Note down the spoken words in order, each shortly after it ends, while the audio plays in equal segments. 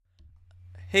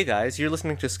Hey guys, you're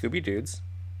listening to Scooby Dudes.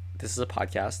 This is a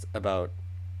podcast about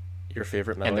your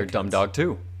favorite metal And their dumb dog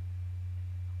too.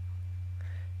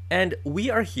 And we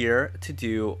are here to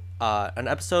do an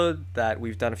episode that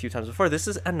we've done a few times before. This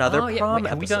is another prom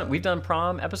episode. We've done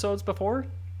prom episodes before?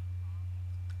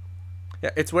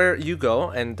 Yeah, it's where you go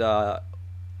and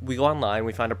we go online,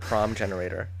 we find a prom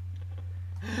generator.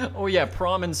 Oh yeah,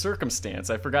 prom and circumstance.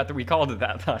 I forgot that we called it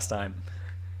that last time.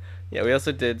 Yeah, we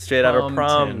also did Straight Outta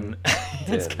Prom.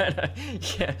 It's kind of,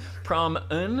 yeah,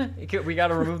 prom-un. We got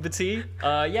to remove the T. We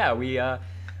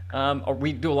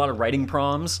do a lot of writing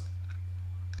proms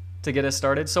to get us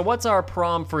started. So what's our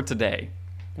prom for today?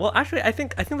 Well, actually, I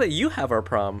think that you have our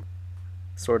prom,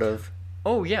 sort of.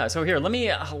 Oh yeah. So here, let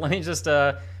me just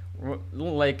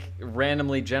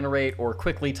randomly generate or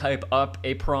quickly type up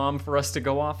a prom for us to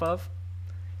go off of.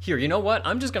 Here, you know what?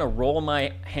 I'm just gonna roll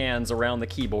my hands around the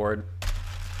keyboard.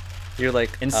 You're like,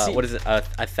 and see, what is it?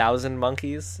 1,000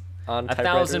 monkeys on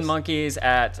typewriters? 1,000 monkeys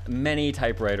at many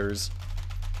typewriters.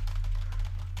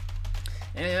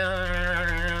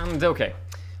 And okay,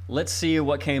 let's see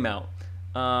what came out.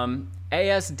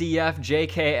 ASDF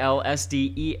JKL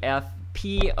SDEF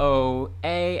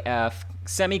POAF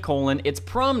semicolon. It's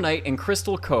prom night in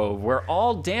Crystal Cove, where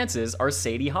all dances are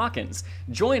Sadie Hawkins.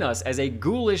 Join us as a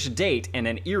ghoulish date in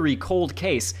an eerie cold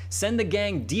case send the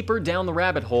gang deeper down the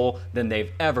rabbit hole than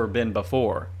they've ever been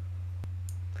before.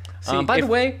 See, by the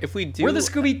way, if we do, we're the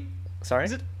Scooby. Sorry.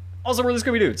 Also, we're the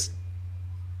Scooby Dudes.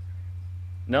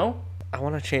 No. I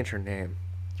want to change her name.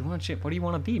 You want to change? What do you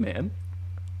want to be, man?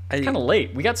 It's kind of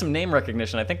late. We got some name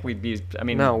recognition. I think we'd be.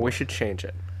 No, we should change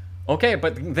it. Okay,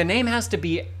 but the name has to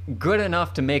be good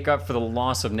enough to make up for the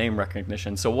loss of name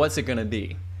recognition. So what's it gonna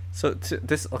be? So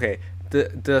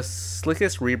the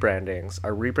slickest rebrandings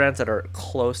are rebrands that are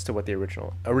close to what they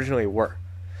originally were.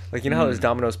 Like, you know how it was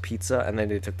Domino's Pizza, and then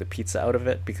they took the pizza out of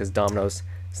it because Domino's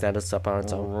stands up on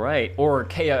its own. Right. Or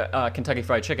Kentucky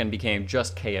Fried Chicken became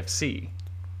just KFC.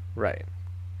 Right.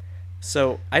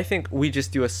 So I think we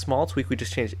just do a small tweak. We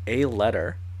just change a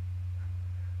letter,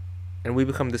 and we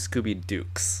become the Scooby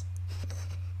Dukes.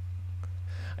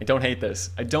 I don't hate this.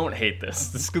 The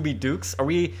Scooby Dukes? Are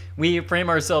we frame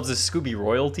ourselves as Scooby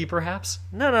royalty, perhaps?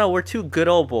 No, we're two good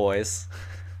old boys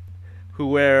who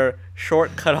wear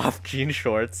short cut-off jean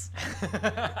shorts.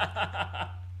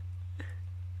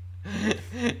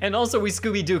 And also we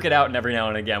Scooby Duke it out every now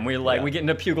and again. We get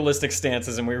into pugilistic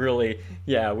stances and we really,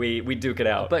 we duke it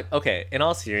out. But okay, in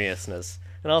all seriousness,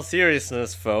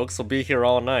 folks, we'll be here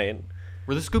all night.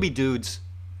 We're the Scooby Dudes.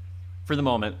 For the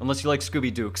moment, unless you like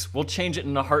Scooby Dukes. We'll change it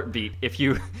in a heartbeat if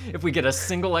we get a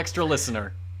single extra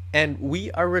listener. And we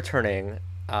are returning,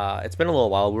 it's been a little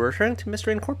while, we're returning to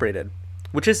Mystery Incorporated,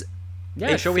 which is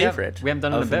a favorite we haven't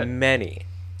done it in a bit. Many.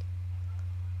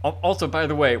 Also, by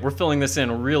the way, we're filling this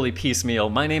in really piecemeal.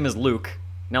 My name is Luke.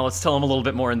 Now let's tell him a little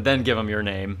bit more and then give him your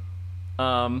name.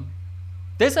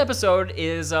 This episode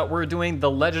is, we're doing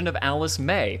The Legend of Alice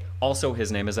May. Also,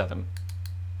 his name is Evan.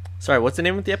 Sorry, what's the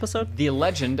name of the episode? The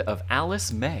Legend of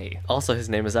Alice May. Also, his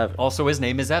name is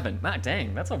Evan.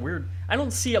 Dang, that's a weird... I don't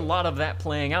see a lot of that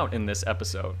playing out in this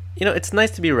episode. You know, it's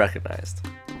nice to be recognized.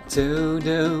 Two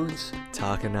dudes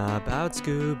talking about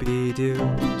Scooby-Doo.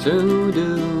 Two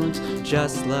dudes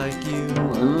just like you.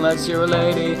 Unless you're a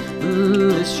lady,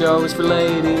 this show is for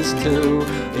ladies too.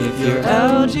 If you're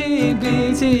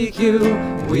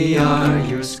LGBTQ, we are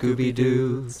your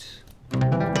Scooby-Doos.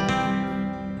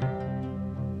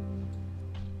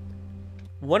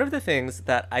 One of the things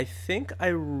that I think I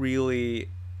really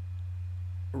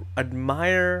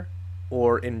admire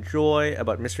or enjoy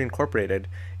about Mystery Incorporated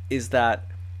is that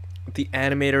the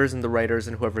animators and the writers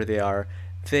and whoever they are,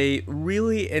 they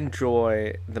really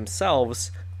enjoy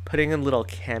themselves putting in little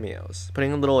cameos,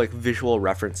 putting in little visual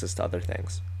references to other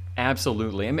things.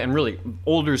 Absolutely, and really,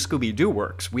 older Scooby-Doo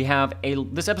works.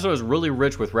 This episode is really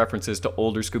rich with references to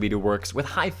older Scooby-Doo works with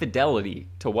high fidelity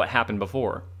to what happened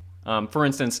before. For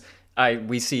instance,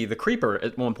 we see the Creeper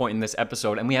at one point in this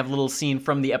episode, and we have a little scene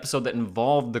from the episode that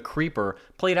involved the Creeper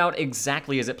played out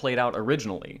exactly as it played out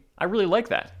originally. I really like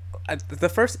that. The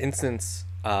first instance,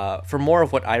 for more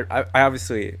of what I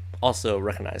obviously also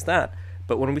recognize that,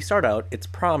 but when we start out, it's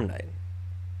prom night.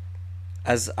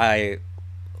 As I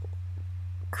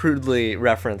crudely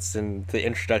referenced in the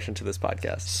introduction to this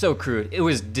podcast. So crude. It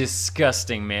was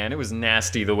disgusting, man. It was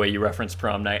nasty the way you referenced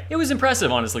prom night. It was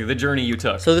impressive, honestly, the journey you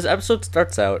took. So this episode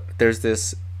starts out, there's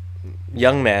this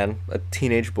young man, a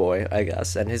teenage boy, I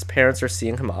guess, and his parents are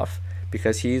seeing him off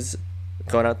because he's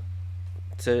going out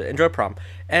to enjoy prom.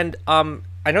 And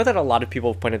I know that a lot of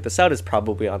people have pointed this out. It's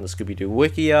probably on the Scooby-Doo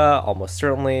Wikia, almost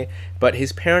certainly, but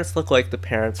his parents look like the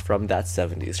parents from That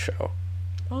 70s Show.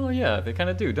 Oh yeah, they kind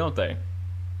of do, don't they?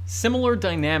 Similar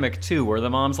dynamic too, where the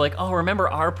mom's like, "Oh, remember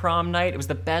our prom night? It was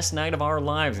the best night of our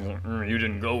lives." And he's like, "You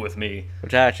didn't go with me."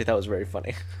 Which I actually thought was very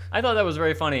funny. I thought that was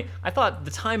very funny. I thought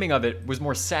the timing of it was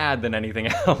more sad than anything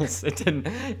else. It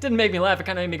didn't make me laugh. It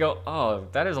kind of made me go, "Oh,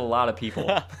 that is a lot of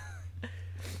people."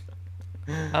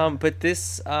 But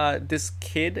this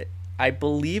kid, I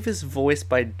believe, is voiced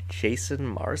by Jason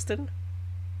Marsden.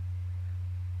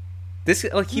 This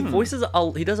he voices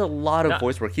he does a lot of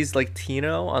voice work. He's like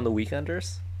Tino on The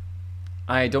Weekenders.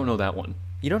 I don't know that one.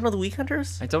 You don't know The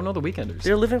Weekenders? I don't know The Weekenders.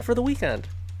 They're living for the weekend.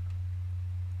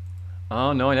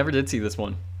 Oh no, I never did see this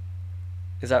one.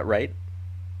 Is that right?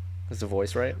 Is the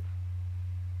voice right?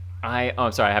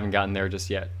 I'm sorry, I haven't gotten there just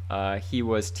yet. He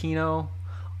was Tino.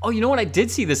 Oh, you know what? I did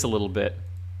see this a little bit.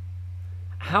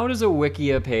 How does a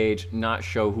Wikia page not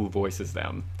show who voices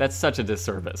them? That's such a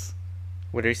disservice.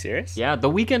 What, are you serious? Yeah, The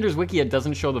Weekenders Wikia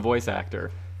doesn't show the voice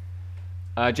actor.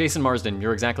 Jason Marsden,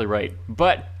 you're exactly right.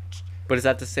 But is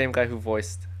that the same guy who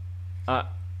voiced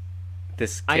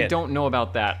this kid? I don't know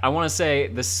about that. I want to say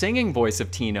the singing voice of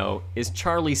Tino is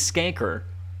Charlie Skanker.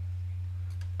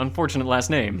 Unfortunate last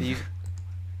name.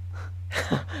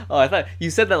 Oh, I thought you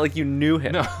said that like you knew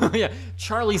him. No, yeah,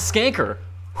 Charlie Skanker,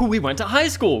 who we went to high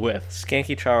school with.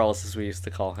 Skanky Charles, as we used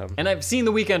to call him. And I've seen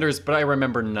The Weekenders, but I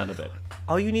remember none of it.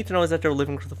 All you need to know is that they're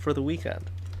living for the weekend.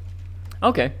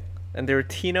 Okay. And they were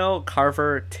Tino,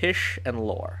 Carver, Tish, and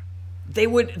Lore. They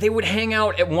would hang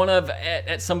out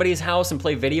at somebody's house and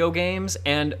play video games,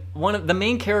 and one of the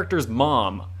main character's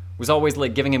mom was always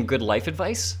like giving him good life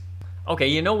advice. Okay,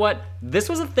 you know what? This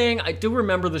was a thing. I do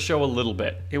remember the show a little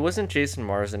bit. It wasn't Jason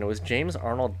Marsden. It was James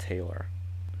Arnold Taylor.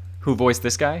 Who voiced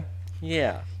this guy?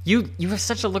 Yeah. You have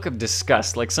such a look of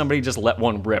disgust, like somebody just let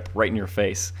one rip right in your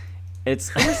face.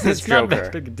 It's this not Joker?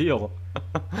 that big a deal.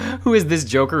 Who is this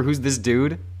Joker? Who's this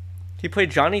dude? He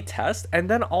played Johnny Test and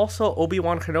then also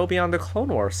Obi-Wan Kenobi on the Clone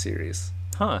Wars series.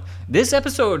 Huh. This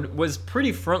episode was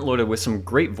pretty front-loaded with some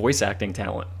great voice acting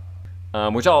talent,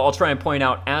 which I'll try and point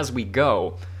out as we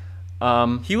go.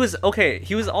 He was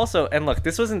also, and look,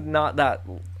 this wasn't not that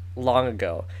long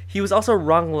ago. He was also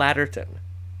Rung Latterton.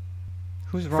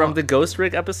 Who's wrong? From the Ghost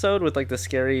Rig episode with like the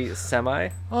scary semi.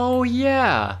 Oh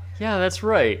yeah, that's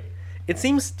right. It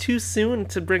seems too soon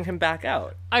to bring him back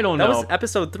out. I don't know. That was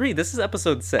episode 3. This is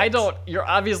episode 6. You're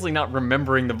obviously not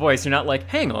remembering the voice. You're not like,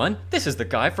 hang on, this is the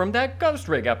guy from that Ghost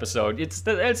Rig episode.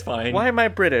 It's fine. Why am I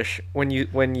British when you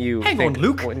Hang on,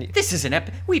 Luke. This is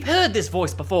we've heard this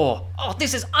voice before. Oh,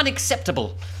 this is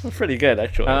unacceptable. Pretty good,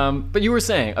 actually. But you were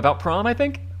saying about prom, I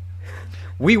think?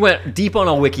 We went deep on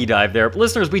a wiki dive there.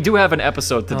 Listeners, we do have an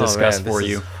episode to discuss for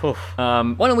you.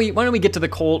 Why don't we get to the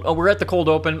cold... Oh, we're at the cold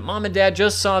open. Mom and Dad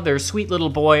just saw their sweet little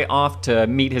boy off to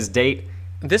meet his date.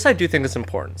 This I do think is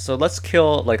important. So let's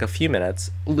kill like a few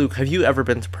minutes. Luke, have you ever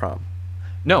been to prom?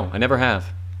 No, I never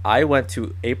have. I went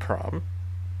to a prom.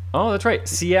 Oh, that's right.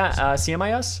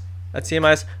 CMIS? At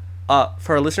CMIS.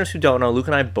 For our listeners who don't know, Luke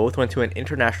and I both went to an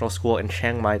international school in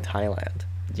Chiang Mai, Thailand.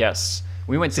 Yes.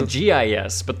 We went to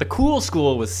GIS, but the cool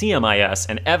school was CMIS,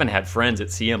 and Evan had friends at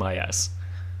CMIS.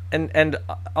 And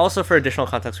also for additional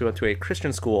context, we went to a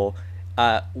Christian school.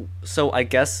 So I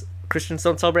guess Christians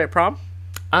don't celebrate prom?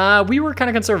 We were kind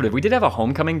of conservative. We did have a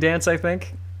homecoming dance, I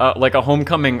think. Like a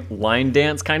homecoming line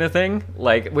dance kind of thing.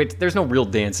 There's no real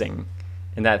dancing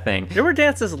in that thing. There were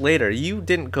dances later. You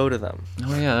didn't go to them.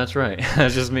 Oh, yeah, that's right.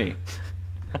 That's just me.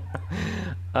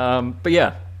 But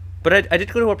yeah. But I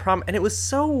did go to a prom, and it was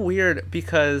so weird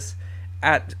because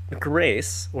at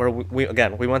Grace, where we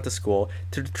went to school,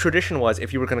 the tradition was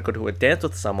if you were going to go to a dance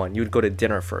with someone, you would go to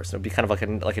dinner first. It would be kind of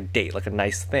like a date, like a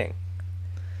nice thing.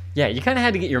 Yeah, you kind of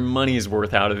had to get your money's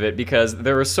worth out of it because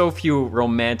there were so few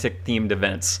romantic-themed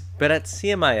events. But at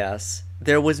CMIS,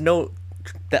 there was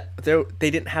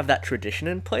they didn't have that tradition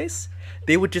in place.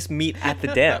 They would just meet at the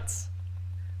dance.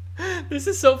 This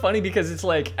is so funny because it's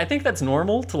like, I think that's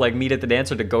normal to like meet at the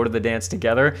dance or to go to the dance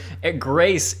together. At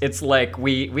Grace, it's like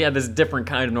we had this different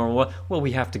kind of normal, well,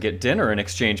 we have to get dinner and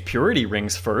exchange purity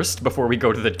rings first before we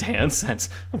go to the dance. That's,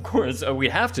 of course, we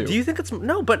have to. Do you think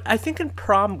no, but I think in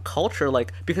prom culture,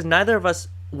 like, because neither of us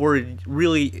were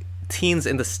really teens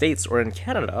in the States or in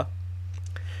Canada,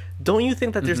 don't you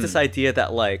think that there's this idea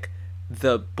that like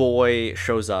the boy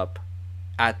shows up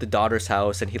at the daughter's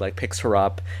house and he like picks her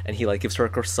up and he like gives her a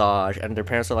corsage and their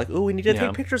parents are like, "Oh, we need to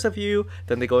take pictures of you."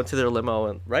 Then they go into their limo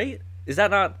and right? Is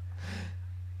that not?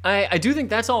 I do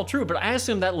think that's all true, but I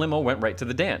assume that limo went right to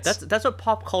the dance. That's what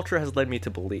pop culture has led me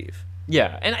to believe.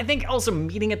 Yeah, and I think also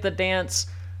meeting at the dance,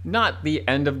 not the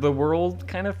end of the world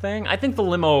kind of thing. I think the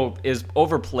limo is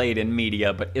overplayed in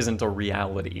media but isn't a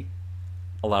reality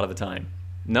a lot of the time.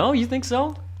 No, you think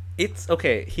so? It's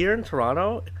okay here in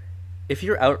Toronto. If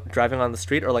you're out driving on the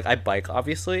street, or like I bike,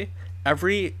 obviously,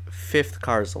 every fifth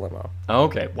car is a limo.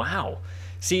 Okay, wow.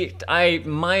 See,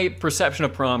 my perception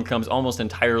of prom comes almost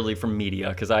entirely from media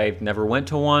because I never went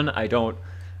to one.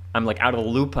 I'm like out of the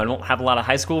loop. I don't have a lot of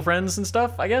high school friends and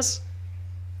stuff, I guess.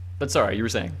 But sorry, you were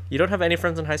saying You don't have any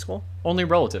friends in high school? only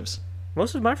relatives.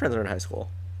 Most of my friends are in high school.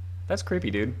 That's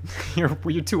creepy, dude. You're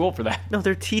too old for that. No,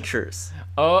 they're teachers.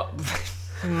 Oh,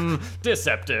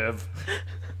 deceptive.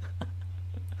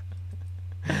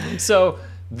 So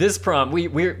this prom,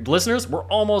 we're listeners, we're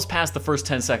almost past the first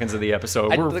 10 seconds of the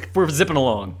episode. We're zipping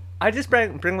along. I just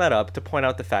bring that up to point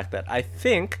out the fact that I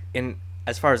think,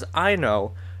 as far as I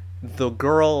know, the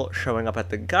girl showing up at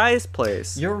the guy's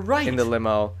place, You're right. in the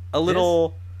limo, a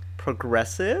little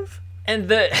progressive. And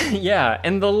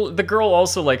the girl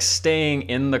also like staying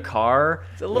in the car.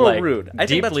 It's a little rude. I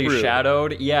think that's deeply rude.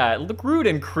 shadowed. Yeah, look rude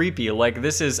and creepy. Like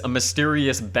this is a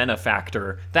mysterious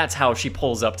benefactor. That's how she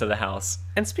pulls up to the house.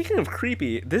 And speaking of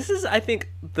creepy, this is, I think,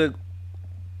 the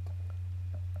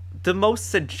most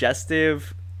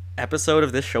suggestive episode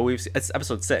of this show we've seen. It's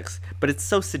episode 6, but it's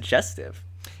so suggestive.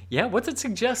 Yeah, what's it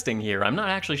suggesting here? I'm not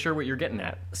actually sure what you're getting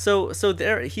at. So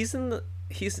there, he's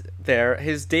there.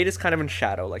 His date is kind of in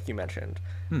shadow, like you mentioned.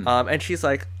 And she's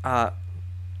like,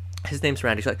 his name's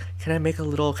Randy. She's like, can I make a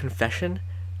little confession?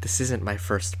 This isn't my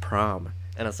first prom.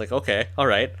 And I was like, okay, all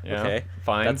right, Yeah, okay,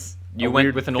 fine. That's You a went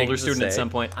weird with an thing older to student at say, some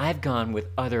point. I've gone with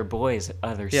other boys at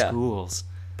other Yeah. schools.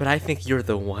 but I think you're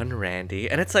the one, Randy.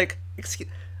 And it's like,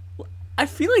 I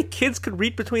feel like kids could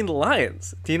read between the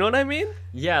lines. Do you know what I mean?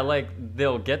 Yeah, like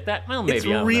they'll get that. Well, maybe It's I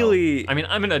don't know. really- I mean,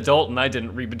 I'm an adult and I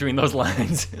didn't read between those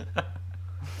lines.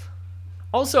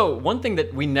 Also, one thing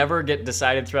that we never get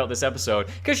decided throughout this episode,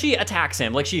 because she attacks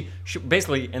him, like she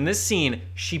basically in this scene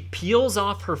she peels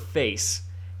off her face,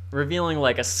 revealing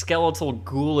like a skeletal,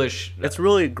 ghoulish. It's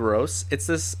really gross. It's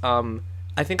this,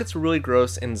 I think it's really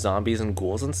gross in zombies and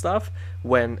ghouls and stuff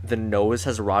when the nose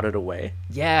has rotted away.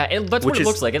 Yeah, that's what Which it is-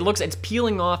 looks like. It's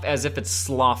peeling off as if it's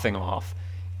sloughing off.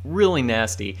 Really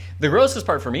nasty. The grossest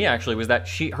part for me actually was that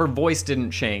her voice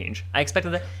didn't change. I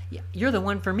expected that. "Yeah, you're the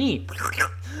one for me.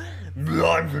 I'm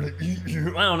gonna eat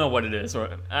you." I don't know what it is,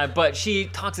 but she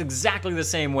talks exactly the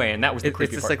same way, and that was the It's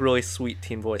creepy this part. like really sweet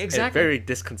teen voice. Exactly. And very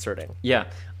disconcerting. Yeah.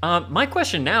 My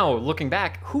question now, looking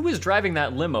back, who was driving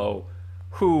that limo?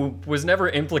 Who was never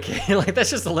implicated? Like that's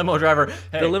just a limo driver.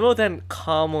 Hey, The limo then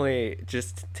calmly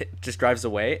just drives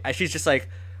away. And she's just like,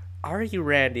 "Are you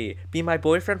Randy? Be my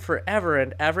boyfriend forever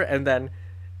and ever." And then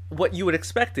what you would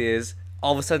expect is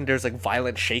all of a sudden there's like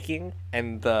violent shaking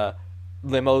and the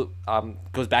limo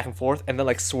goes back and forth and then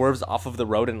like swerves off of the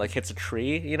road and like hits a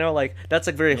tree. You know, like that's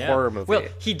like very yeah. horror movie. Well,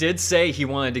 he did say he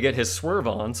wanted to get his swerve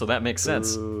on, so that makes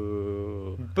sense.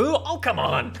 Ooh. Boo! Oh, come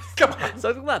on, come on.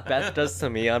 Something that Beth does to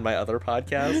me on my other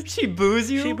podcast. She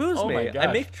boos you. She boos Oh my me. I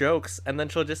gosh. make jokes and then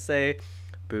she'll just say,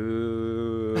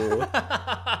 "Boo."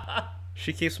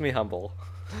 She keeps me humble.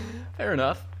 Fair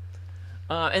enough.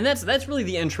 And that's really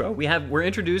the intro. We're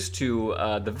introduced to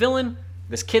the villain.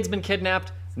 This kid's been kidnapped.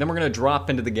 And then we're gonna drop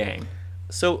into the gang.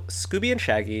 So Scooby and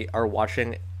Shaggy are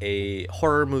watching a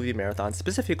horror movie marathon,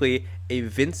 specifically a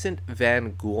Vincent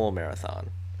Van Gogh marathon.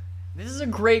 This is a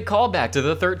great callback to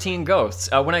the 13 Ghosts.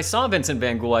 When I saw Vincent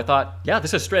Van Gogh, I thought, yeah,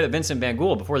 this is straight up Vincent Van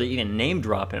Gogh before they even name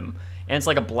drop him. And it's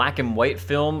like a black and white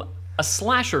film, a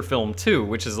slasher film too,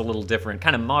 which is a little different,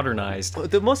 kind of modernized.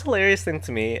 The most hilarious thing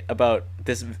to me about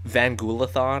this Van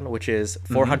Gogh-a-thon, which is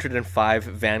 405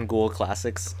 Van Gogh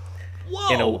classics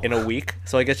Whoa! in a week.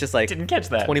 So I guess just like Didn't catch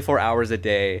that. 24 hours a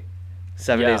day,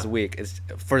 7 Yeah. days a week. Is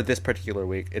for this particular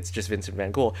week, it's just Vincent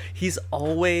Van Gogh. He's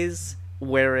always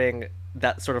wearing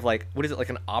that sort of like, what is it, like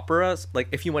an opera? Like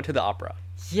if you went to the opera.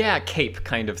 Yeah, cape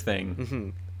kind of thing. Mm-hmm.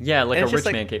 Yeah, like And a it's rich just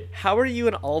like, man cape. how are you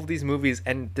in all of these movies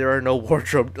and there are no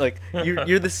wardrobe? Like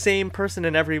you're the same person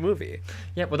in every movie.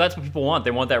 Yeah, well, that's what people want.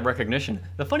 They want that recognition.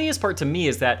 The funniest part to me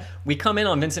is that we come in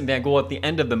on Vincent Van Gogh at the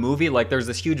end of the movie, like there's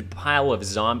this huge pile of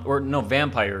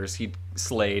vampires he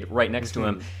slayed right next to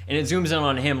him, and it zooms in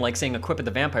on him, like saying "equip at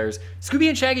the vampires." Scooby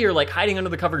and Shaggy are like hiding under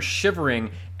the covers, shivering,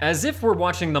 as if we're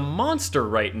watching The Monster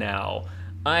right now.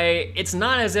 It's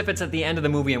not as if it's at the end of the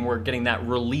movie and we're getting that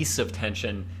release of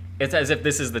tension. It's as if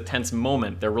this is the tense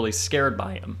moment. They're really scared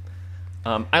by him.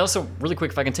 I also, really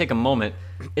quick, if I can take a moment,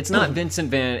 it's not Vincent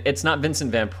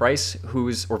Price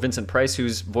who's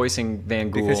voicing Van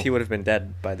Gogh. Because he would have been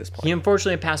dead by this point. He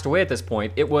unfortunately passed away at this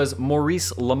point. It was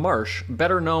Maurice LaMarche,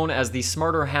 better known as the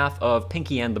smarter half of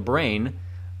Pinky and the Brain,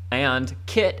 and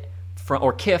Kiff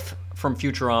from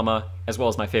Futurama, as well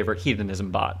as my favorite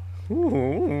Hedonism Bot.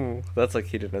 Ooh, that's like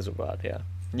Hedonism Bot, yeah.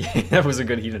 Yeah, that was a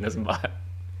good Hedonism Bot.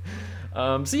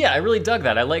 So yeah, I really dug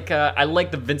that. I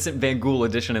like the Vincent Van Gogh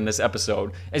edition in this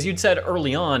episode. As you'd said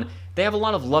early on, they have a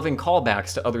lot of loving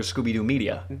callbacks to other Scooby-Doo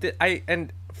media.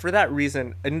 And for that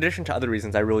reason, in addition to other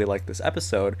reasons, I really like this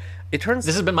episode. This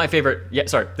has been my favorite. Yeah,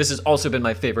 sorry. This has also been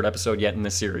my favorite episode yet in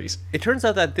this series. It turns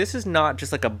out that this is not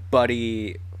just like a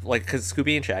buddy, like, because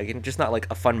Scooby and Shaggy, just not like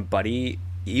a fun buddy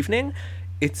evening.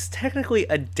 It's technically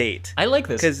a date. I like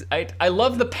this because I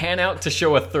love the pan out to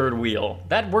show a third wheel.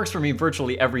 That works for me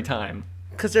virtually every time.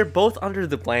 Because they're both under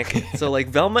the blanket. So, like,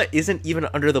 Velma isn't even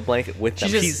under the blanket with them.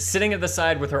 She's just sitting at the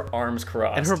side with her arms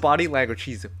crossed. And her body language,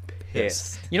 she's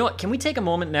pissed. You know what? Can we take a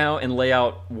moment now and lay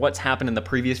out what's happened in the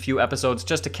previous few episodes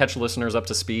just to catch listeners up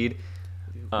to speed?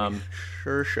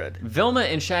 Sure should. Velma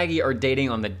and Shaggy are dating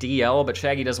on the DL, but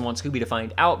Shaggy doesn't want Scooby to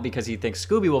find out because he thinks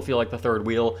Scooby will feel like the third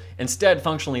wheel. Instead,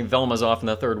 functionally, Velma's off in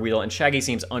the third wheel, and Shaggy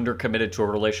seems undercommitted to a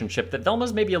relationship that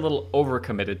Velma's maybe a little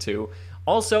overcommitted to.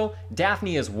 Also,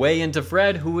 Daphne is way into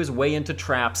Fred, who is way into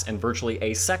traps and virtually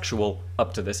asexual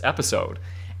up to this episode.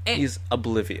 And he's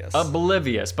oblivious.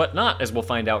 Oblivious, but not, as we'll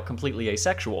find out, completely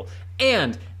asexual.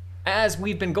 And as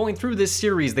we've been going through this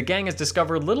series, the gang has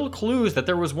discovered little clues that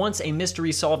there was once a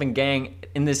mystery-solving gang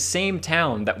in this same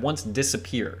town that once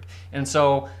disappeared. And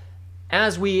so,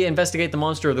 as we investigate the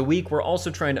Monster of the Week, we're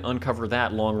also trying to uncover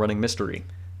that long-running mystery.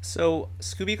 So,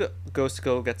 Scooby goes to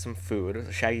go get some food.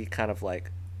 Shaggy kind of,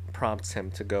 like, prompts him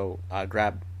to go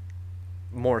grab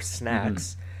more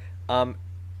snacks.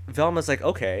 Velma's like,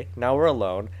 okay, now we're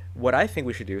alone. What I think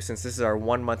we should do, since this is our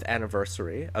 1-month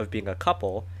anniversary of being a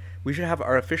couple, we should have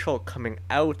our official coming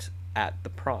out at the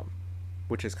prom,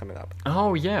 which is coming up.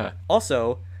 Oh, yeah.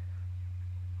 Also,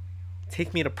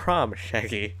 take me to prom,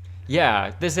 Shaggy.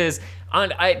 Yeah, this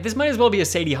might as well be a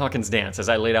Sadie Hawkins dance, as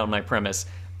I laid out in my premise.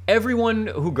 Everyone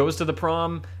who goes to the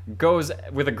prom goes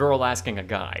with a girl asking a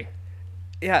guy.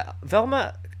 Yeah,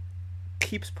 Velma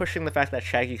keeps pushing the fact that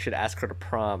Shaggy should ask her to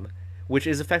prom, which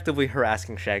is effectively her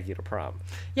asking Shaggy to prom.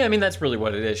 Yeah, I mean, that's really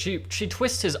what it is. She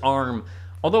twists his arm.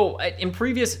 Although, in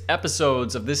previous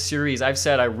episodes of this series, I've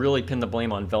said I really pin the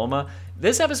blame on Velma.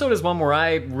 This episode is one where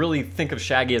I really think of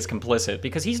Shaggy as complicit,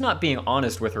 because he's not being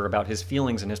honest with her about his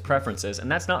feelings and his preferences,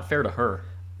 and that's not fair to her.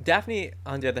 Daphne,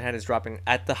 on the other hand, is dropping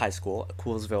at the high school,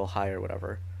 Coolsville High or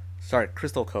whatever. Sorry,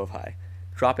 Crystal Cove High.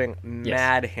 Dropping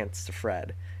mad hints to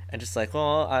Fred. And just like,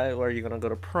 well, are you going to go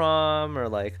to prom? Or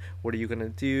like, what are you going to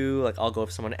do? Like, I'll go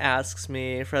if someone asks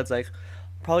me. Fred's like,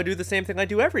 probably do the same thing I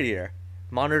do every year.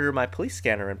 Monitor my police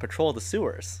scanner and patrol the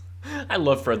sewers. I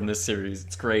love Fred in this series.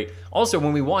 It's great. Also,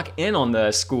 when we walk in on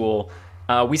the school,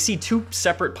 we see two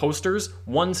separate posters.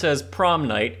 One says prom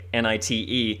night,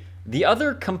 NITE. The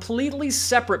other completely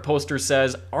separate poster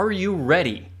says, are you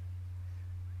ready?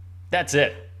 That's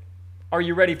it. Are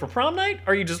you ready for prom night?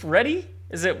 Are you just ready?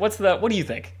 What do you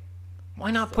think?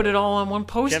 Why not put it all on one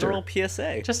poster? General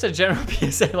PSA. Just a general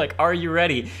PSA, like, are you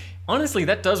ready? Honestly,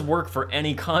 that does work for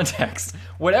any context.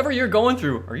 Whatever you're going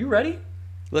through, are you ready?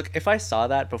 Look, if I saw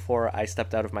that before I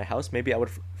stepped out of my house, maybe I would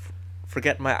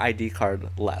forget my ID card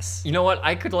less. You know what?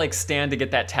 I could, like, stand to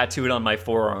get that tattooed on my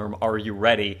forearm, are you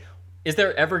ready? Is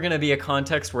there ever going to be a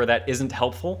context where that isn't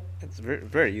helpful? It's very,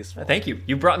 very useful. Thank you.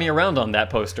 You brought me around on that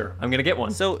poster. I'm going to get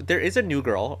one. So there is a new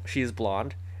girl. She is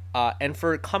blonde. And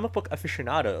for comic book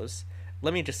aficionados,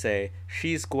 let me just say,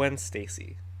 she's Gwen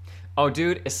Stacy. Oh,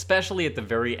 dude, especially at the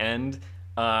very end,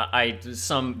 there's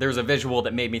a visual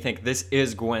that made me think this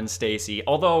is Gwen Stacy.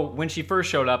 Although, when she first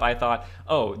showed up, I thought,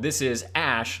 oh, this is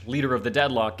Ash, leader of the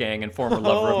Deadlock Gang and former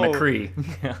lover of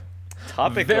McCree.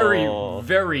 Topical. Very,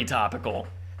 very topical.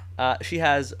 She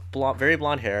has very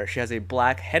blonde hair. She has a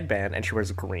black headband, and she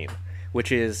wears green,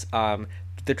 which is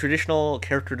the traditional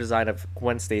character design of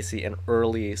Gwen Stacy in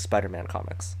early Spider-Man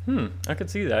comics. I could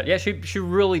see that. Yeah, she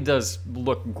really does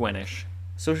look Gwenish.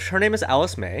 So her name is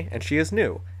Alice May, and she is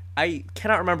new. I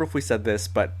cannot remember if we said this,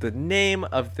 but the name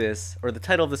of this, or the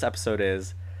title of this episode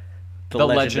is The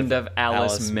Legend of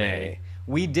Alice May.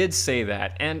 We did say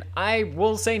that, and I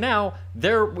will say now,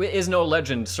 there is no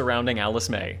legend surrounding Alice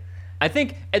May. I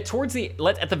think at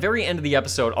the very end of the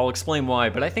episode, I'll explain why,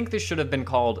 but I think this should have been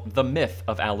called The Myth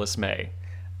of Alice May.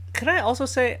 Can I also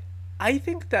say, I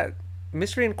think that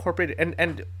Mystery Incorporated,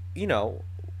 and you know,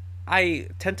 I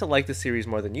tend to like the series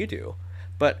more than you do,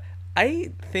 but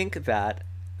I think that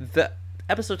the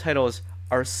episode titles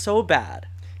are so bad.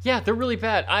 Yeah, they're really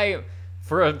bad.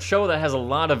 For a show that has a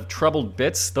lot of troubled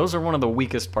bits, those are one of the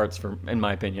weakest parts, in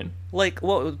my opinion. Like,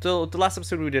 well, the last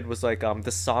episode we did was like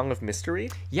the Song of Mystery.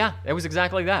 Yeah, it was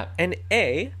exactly that. And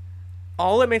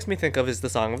all it makes me think of is the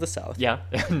Song of the South. Yeah,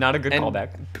 not a good callback.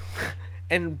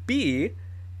 And B,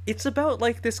 it's about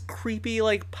like this creepy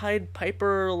like Pied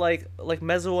Piper like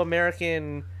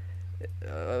Mesoamerican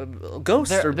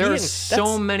ghosts or There are beings.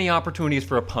 so many opportunities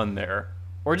for a pun there.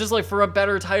 Or just like for a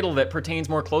better title that pertains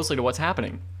more closely to what's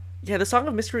happening. Yeah, the Song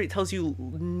of Mystery tells you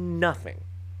nothing.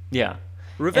 Yeah.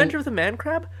 Revenge of the Man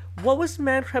Crab? What was the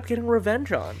Man Crab getting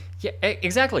revenge on? Yeah,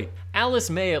 exactly. Alice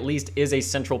May at least is a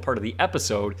central part of the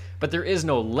episode, but there is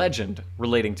no legend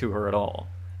relating to her at all.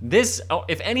 This,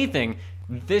 if anything,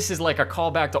 this is like a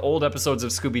callback to old episodes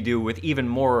of Scooby-Doo with even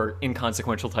more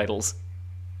inconsequential titles.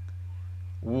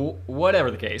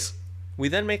 Whatever the case. We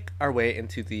then make our way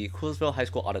into the Coolsville High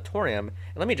School auditorium,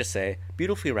 and let me just say,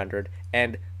 beautifully rendered,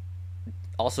 and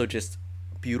also just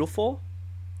beautiful.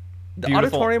 The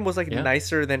Beautiful. auditorium was Yeah.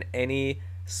 nicer than any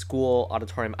school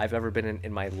auditorium I've ever been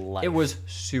in my life. It was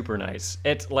super nice.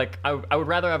 It's like, I would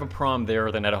rather have a prom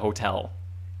there than at a hotel.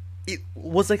 It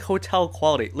was like hotel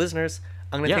quality. Listeners,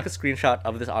 I'm going to Yeah. take a screenshot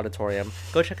of this auditorium.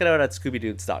 Go check it out at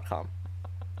scoobydudes.com.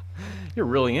 You're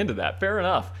really into that. Fair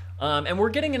enough. And we're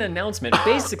getting an announcement.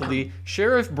 Basically,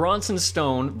 Sheriff Bronson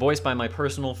Stone, voiced by my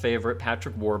personal favorite,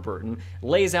 Patrick Warburton,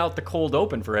 lays out the cold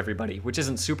open for everybody, which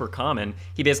isn't super common.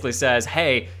 He basically says,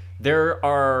 hey, there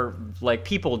are like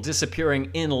people disappearing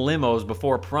in limos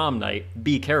before prom night.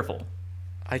 Be careful.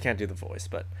 I can't do the voice,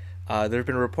 but there have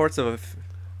been reports of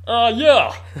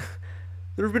Yeah.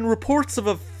 there have been reports of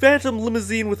a phantom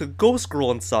limousine with a ghost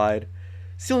girl inside,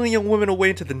 stealing young women away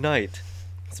into the night.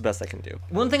 That's the best I can do.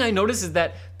 One thing I noticed is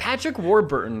that Patrick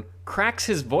Warburton cracks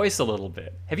his voice a little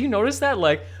bit. Have you noticed that?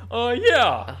 Like,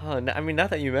 yeah. I mean, not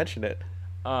that you mentioned it.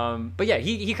 But yeah,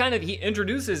 he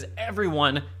introduces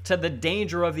everyone to the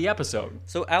danger of the episode.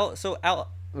 So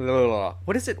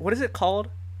what is it called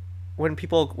when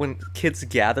kids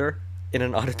gather in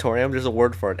an auditorium? There's a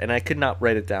word for it, and I could not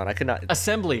write it down. I could not.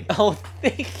 Assembly. Oh,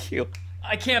 thank you.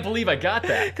 I can't believe I got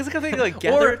that. Because I think like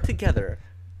gather Or- together.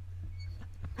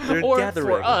 They're Or gathering.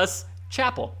 for us,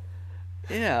 chapel.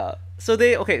 Yeah. So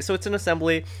so it's an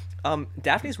assembly.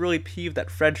 Daphne's really peeved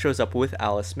that Fred shows up with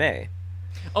Alice May.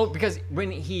 Oh, because when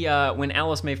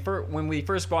we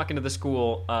first walk into the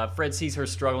school, Fred sees her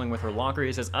struggling with her locker.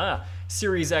 He says,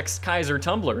 Series X Kaiser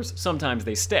tumblers. Sometimes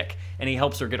they stick. And he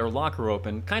helps her get her locker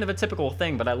open. Kind of a typical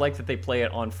thing, but I like that they play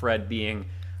it on Fred being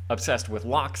obsessed with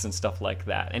locks and stuff like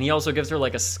that. And he also gives her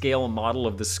like a scale model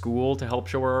of the school to help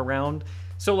show her around.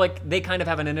 So like they kind of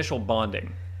have an initial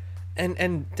bonding.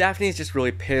 And Daphne's just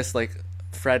really pissed. Like,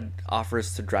 Fred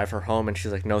offers to drive her home, and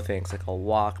she's like, no thanks, like, I'll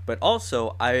walk. But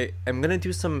also, I am going to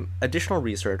do some additional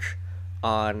research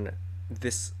on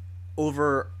this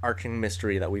overarching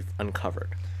mystery that we've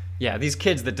uncovered. Yeah, these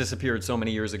kids that disappeared so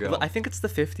many years ago. I think it's the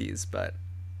 50s, but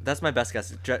that's my best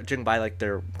guess, judging by, like,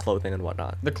 their clothing and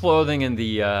whatnot. The clothing and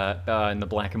the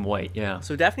black and white, yeah.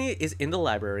 So Daphne is in the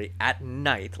library at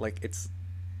night, like, it's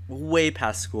way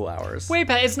past school hours.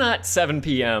 It's not 7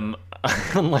 p.m.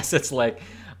 unless it's like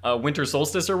winter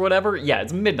solstice or whatever. Yeah,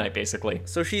 it's midnight basically.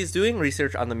 So she's doing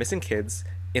research on the missing kids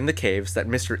in the caves that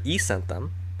Mr. E sent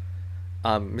them.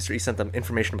 Mr. E sent them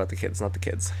information about the kids, not the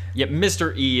kids. Yeah,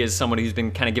 Mr. E is somebody who's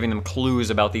been kind of giving them clues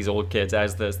about these old kids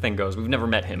as this thing goes. We've never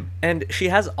met him. And she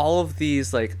has all of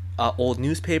these, like, old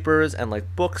newspapers and,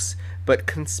 like, books, but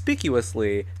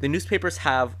conspicuously, the newspapers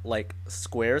have, like,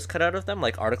 squares cut out of them,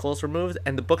 like articles removed,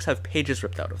 and the books have pages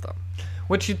ripped out of them.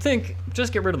 Which you'd think,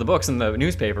 just get rid of the books and the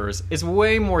newspapers, is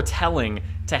way more telling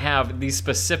to have these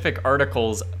specific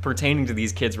articles pertaining to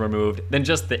these kids removed than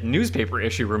just the newspaper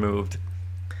issue removed.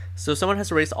 So someone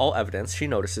has erased all evidence. She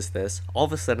notices this. All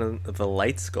of a sudden, the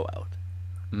lights go out.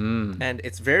 And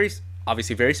it's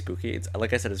obviously very spooky. It's,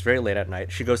 like I said, it's very late at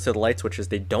night. She goes to the light switches.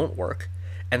 They don't work.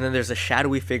 And then there's a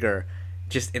shadowy figure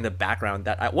just in the background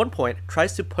that at one point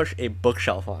tries to push a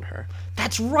bookshelf on her.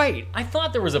 That's right. I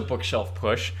thought there was a bookshelf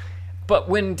push. But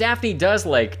when Daphne does,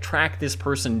 like, track this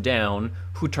person down,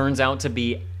 who turns out to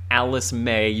be Alice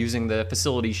May using the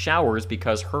facility showers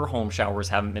because her home showers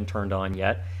haven't been turned on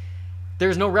yet,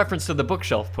 there's no reference to the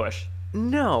bookshelf push.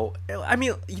 No. I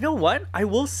mean, you know what? I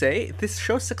will say this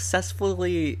show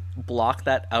successfully blocked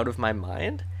that out of my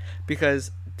mind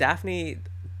because Daphne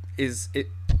is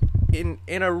in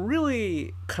a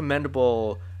really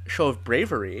commendable show of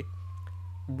bravery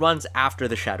runs after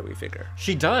the shadowy figure.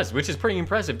 She does, which is pretty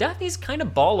impressive. Daphne's kind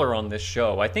of baller on this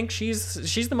show. I think she's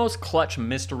the most clutch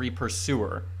mystery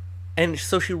pursuer. And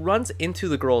so she runs into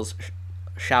the girls'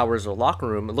 showers or locker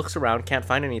room, looks around, can't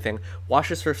find anything,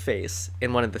 washes her face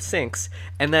in one of the sinks,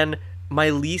 and then my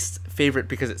least favorite,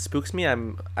 because it spooks me, I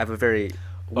have a very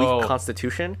weak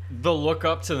constitution. The look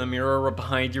up to the mirror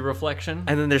behind you reflection.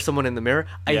 And then there's someone in the mirror.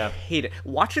 I Yeah. hate it.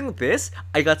 Watching this,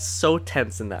 I got so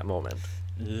tense in that moment.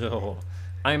 Ew.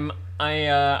 I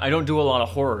don't do a lot of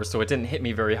horror, so it didn't hit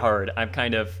me very hard. I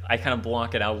kind of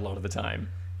block it out a lot of the time.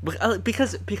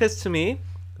 Because to me,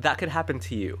 that could happen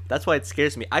to you. That's why it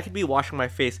scares me. I could be washing my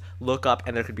face, look up,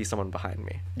 and there could be someone behind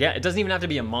me. Yeah, it doesn't even have to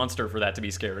be a monster for that to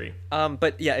be scary.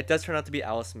 But yeah, it does turn out to be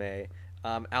Alice May.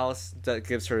 Alice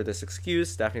gives her this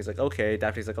excuse. Daphne's like, okay.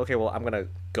 Daphne's like, okay, well, I'm gonna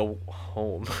go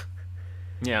home.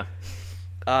 Yeah.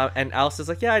 And Alice is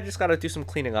like, yeah, I just gotta do some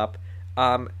cleaning up.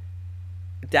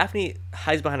 Daphne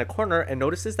hides behind a corner and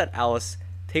notices that Alice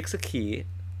takes a key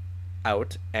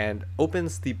out and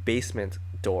opens the basement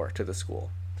door to the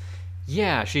school.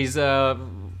 Yeah, she's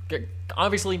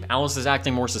obviously Alice is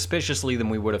acting more suspiciously than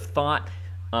we would have thought,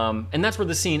 and that's where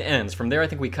the scene ends. From there, I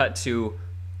think we cut to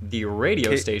the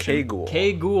radio station. Kay Ghoul.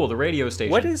 Kay Ghoul, the radio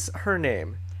station. What is her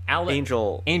name?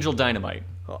 Angel. Angel Dynamite.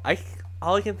 Oh,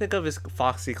 all I can think of is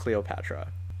Foxy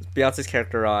Cleopatra, Beyonce's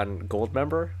character on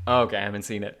Goldmember. Oh, okay, I haven't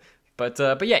seen it. But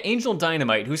yeah, Angel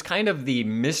Dynamite, who's kind of the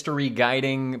mystery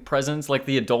guiding presence, like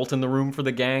the adult in the room for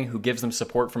the gang who gives them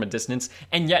support from a distance,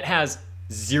 and yet has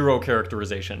zero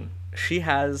characterization. She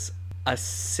has a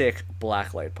sick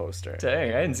blacklight poster. Dang,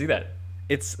 I didn't see that.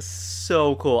 It's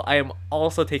so cool. I am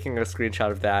also taking a screenshot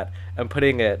of that and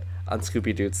putting it on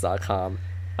ScoobyDudes.com.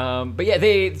 But yeah,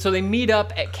 they meet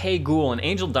up at Kay Ghoul, and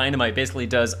Angel Dynamite basically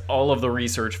does all of the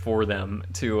research for them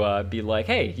to be like,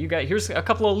 hey, you guys, here's a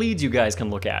couple of leads you guys can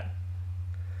look at.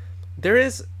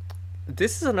 This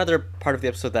is another part of the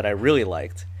episode that I really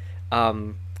liked,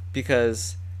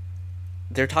 because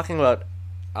they're talking about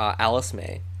Alice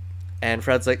May, and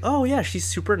Fred's like, oh yeah, she's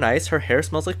super nice, her hair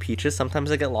smells like peaches,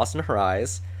 sometimes I get lost in her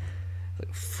eyes.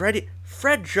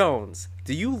 Fred Jones,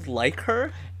 do you like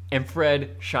her? And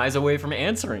Fred shies away from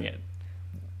answering it.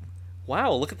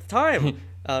 Wow, look at the time.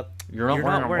 You're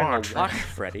not wearing a watch,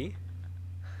 Freddy.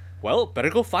 Well, better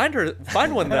go find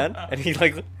one then. And he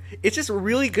it's just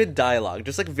really good dialogue,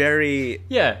 just very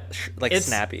it's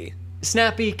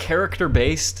snappy, character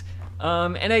based,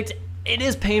 and it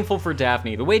is painful for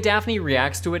Daphne. The way Daphne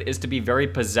reacts to it is to be very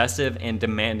possessive and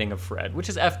demanding of Fred, which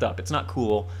is effed up. It's not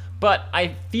cool, but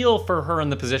I feel for her in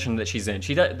the position that she's in.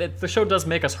 The show does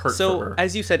make us hurt for her. So,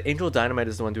 as you said, Angel Dynamite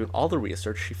is the one doing all the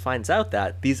research. She finds out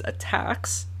that these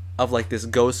attacks of this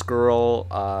ghost girl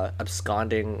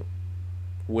absconding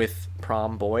with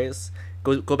prom boys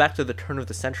go back to the turn of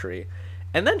the century.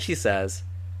 And then she says,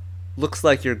 looks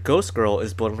like your ghost girl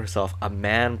is building herself a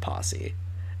man posse.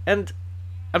 And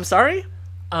I'm sorry?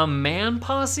 A man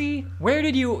posse? Where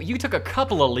did you took a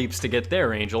couple of leaps to get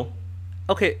there, Angel.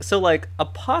 Okay, so a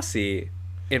posse,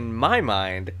 in my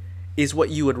mind, is what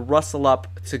you would rustle up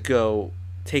to go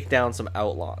take down some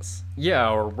outlaws. Yeah,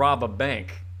 or rob a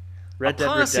bank. Red Dead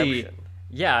Redemption.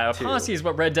 Yeah, a posse is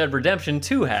what Red Dead Redemption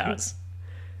 2 has.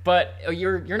 But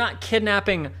you're not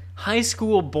kidnapping high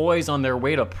school boys on their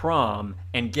way to prom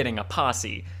and getting a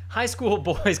posse. High school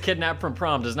boys kidnapped from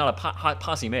prom does not a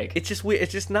posse make. It's just weird.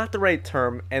 It's just not the right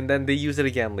term, and then they use it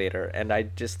again later, and I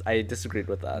disagreed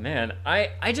with that. Man,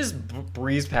 I just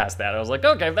breezed past that. I was like,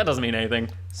 okay, that doesn't mean anything.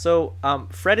 So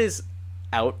Fred is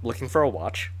out looking for a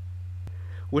watch,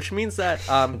 which means that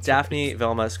Daphne,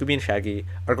 Velma, Scooby, and Shaggy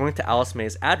are going to Alice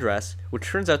May's address, which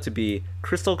turns out to be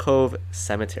Crystal Cove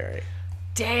Cemetery.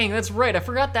 Dang, that's right. I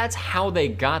forgot that's how they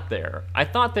got there. I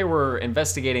thought they were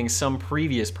investigating some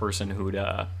previous person who'd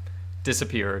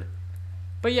disappeared.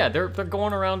 But yeah, they're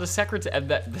going around the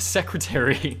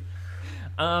secretary.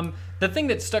 The thing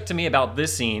that stuck to me about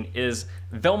this scene is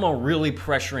Velma really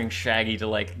pressuring Shaggy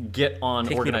to get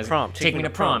on organizing. Take me to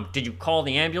prom. Did you call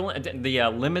the ambulance? The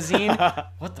limousine?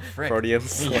 What the frick?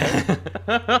 Freudians.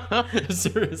 Yeah.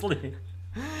 Seriously.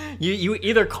 You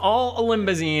either call a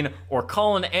limousine or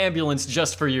call an ambulance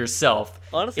just for yourself.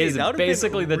 Honestly, is that would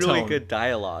basically have been the really tone. good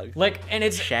dialogue. And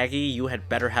it's Shaggy, you had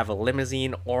better have a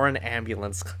limousine or an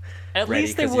ambulance at ready,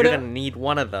 least they because would you're have gonna need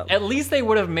one of them. At least they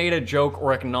would have made a joke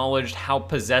or acknowledged how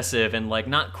possessive and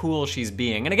not cool she's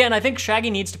being. And again, I think Shaggy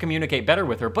needs to communicate better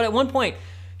with her. But at one point,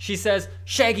 she says,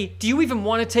 "Shaggy, do you even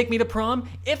want to take me to prom?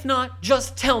 If not,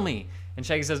 just tell me." And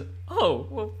Shaggy says, "Oh,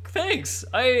 well, thanks.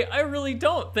 I really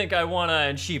don't think I wanna."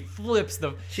 And she flips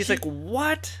She's like,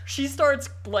 "What?" She starts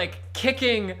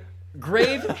kicking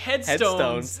grave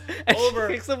headstones and over.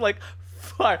 She kicks them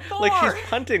far. She's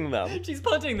punting them. She's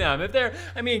punting them. If they're,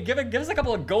 give us a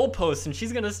couple of goalposts and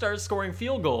she's gonna start scoring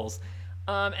field goals.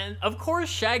 And of course,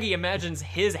 Shaggy imagines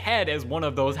his head as one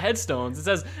of those headstones and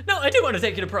says, "No, I do want to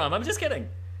take you to prom. I'm just kidding."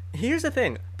 Here's the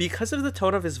thing: because of the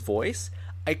tone of his voice,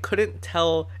 I couldn't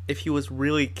tell if he was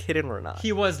really kidding or not.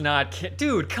 He was not kidding.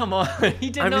 Dude, come on. He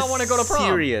did not want to go to prom.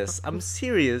 I'm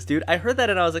serious, dude. I heard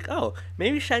that and I was like, oh,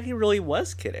 maybe Shaggy really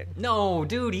was kidding. No,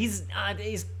 dude, he's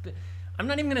I'm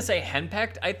not even going to say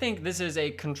henpecked. I think this is a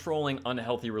controlling,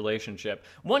 unhealthy relationship.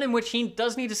 One in which he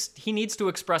needs to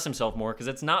express himself more because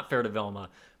it's not fair to Velma.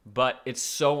 but it's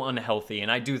so unhealthy,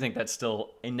 and I do think that's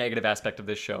still a negative aspect of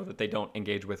this show that they don't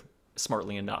engage with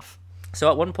smartly enough. So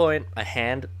at one point, a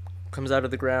hand comes out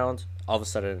of the ground. All of a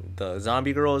sudden, the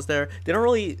zombie girl is there. They don't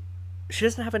really... She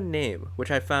doesn't have a name,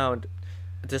 which I found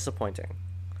disappointing.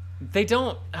 They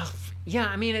don't... yeah,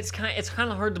 I mean, it's kind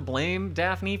of hard to blame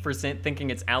Daphne for thinking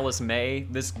it's Alice May,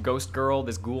 this ghost girl,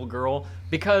 this ghoul girl,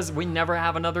 because we never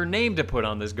have another name to put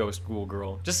on this ghost ghoul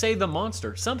girl. Just say the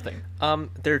monster, something.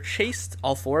 They're chased,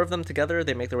 all four of them together.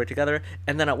 They make their way together.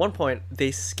 And then at one point, they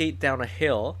skate down a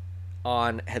hill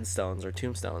on headstones or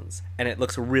tombstones. And it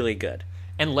looks really good.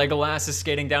 And Legolas is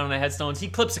skating down on the headstones. He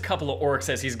clips a couple of orcs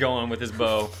as he's going with his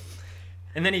bow.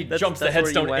 And then he jumps the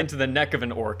headstone into the neck of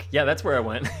an orc. Yeah, that's where I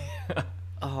went.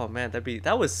 Oh man,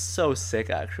 that was so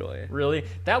sick, actually. Really?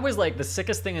 That was like the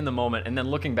sickest thing in the moment, and then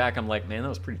looking back, I'm like, man, that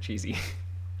was pretty cheesy.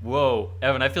 Whoa,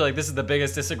 Evan, I feel like this is the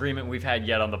biggest disagreement we've had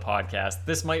yet on the podcast.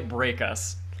 This might break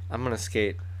us. I'm gonna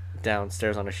skate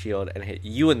downstairs on a shield and hit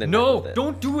you in the neck with it. No,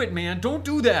 don't do it, man. Don't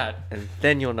do that. And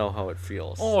then you'll know how it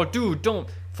feels. Oh, dude, don't.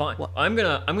 Fine. What? I'm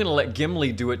gonna let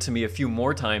Gimli do it to me a few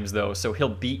more times though, so he'll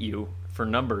beat you for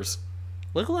numbers.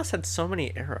 Legolas had so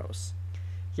many arrows.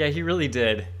 Yeah, he really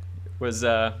did. Was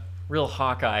a real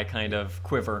Hawkeye kind of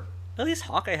quiver. At least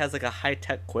Hawkeye has like a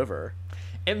high-tech quiver.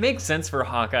 It makes sense for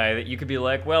Hawkeye that you could be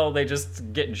like, well, they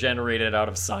just get generated out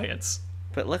of science.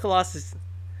 But Legolas is...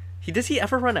 Does he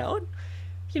ever run out?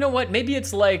 You know what? Maybe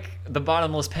it's like the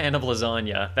bottomless pan of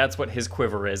lasagna. That's what his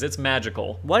quiver is. It's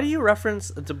magical. Why do you reference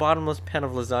the bottomless pan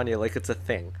of lasagna like it's a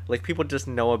thing? Like people just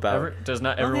know about... Does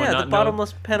not everyone not the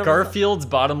bottomless know pan of Garfield's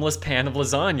bottomless pan of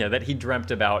lasagna that he dreamt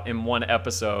about in one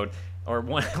episode? Or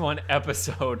one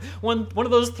episode. One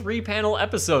of those 3-panel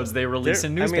episodes they release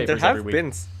in newspapers every week. There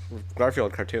have been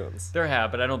Garfield cartoons. There have,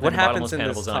 but I don't think bottomless pan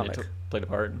of lasagna played a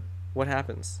part. What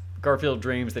happens? Garfield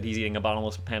dreams that he's eating a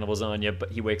bottomless pan of lasagna,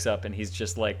 but he wakes up and he's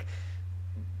just like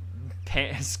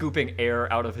scooping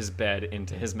air out of his bed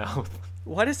into his mouth.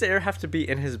 Why does the air have to be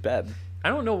in his bed? I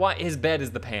don't know why his bed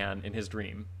is the pan in his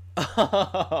dream.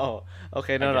 Oh,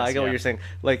 okay. I get what you're saying.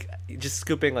 Like just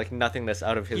scooping like nothingness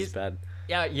out of his bed.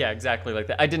 Yeah, exactly like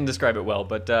that. I didn't describe it well,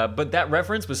 but that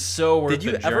reference was so worth the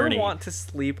journey. Did you ever want to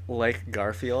sleep like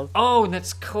Garfield? Oh, and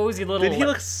that's cozy little... Did he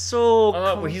look so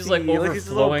comfy? He's like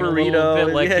overflowing a little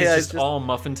bit, like he's just all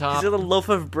muffin top. He's a little loaf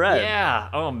of bread. Yeah,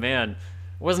 oh man.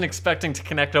 Wasn't expecting to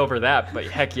connect over that, but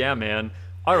heck yeah, man.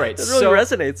 All right, it really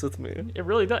resonates with me. It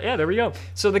really does. Yeah, there we go.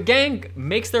 So the gang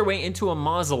makes their way into a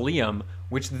mausoleum,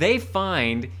 which they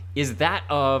find is that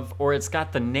of, or it's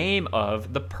got the name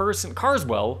of, the person,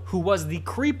 Carswell, who was the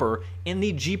Creeper in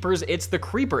the Jeepers It's the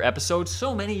Creeper episode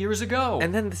so many years ago.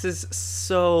 And then this is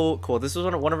so cool. This was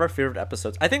one of our favorite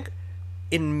episodes. I think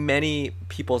in many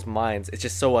people's minds, it's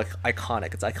just so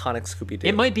iconic. It's iconic Scooby-Doo.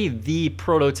 It might be the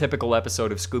prototypical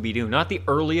episode of Scooby-Doo. Not the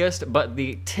earliest, but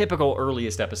the typical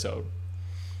earliest episode.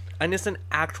 And it's an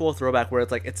actual throwback where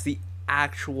it's the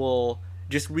actual...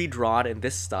 just redrawn in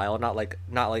this style, not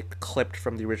like clipped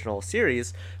from the original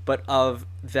series, but of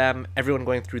everyone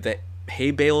going through the hay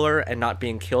baler and not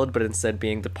being killed, but instead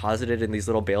being deposited in these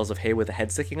little bales of hay with a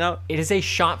head sticking out. It is a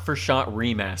shot-for-shot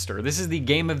remaster. This is the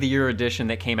Game of the Year edition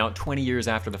that came out 20 years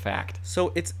after the fact.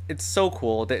 So it's so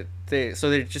cool. They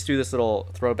just do this little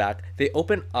throwback. They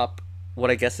open up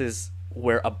what I guess is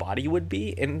where a body would be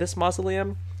in this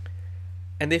mausoleum,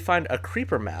 and they find a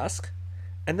creeper mask.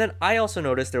 And then I also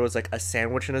noticed there was like a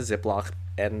sandwich in a Ziploc,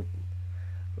 and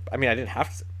I mean I didn't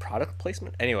have product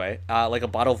placement anyway. Like a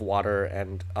bottle of water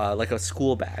and like a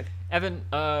school bag. Evan,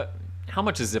 how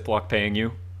much is Ziploc paying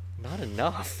you? Not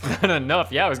enough. Not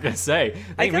enough. Yeah, I was gonna say.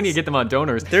 I think we need to get them on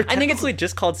donors. They're technically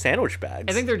just called sandwich bags.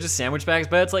 I think they're just sandwich bags,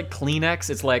 but it's like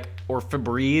Kleenex. It's like, or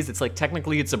Febreze. It's like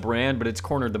technically it's a brand, but it's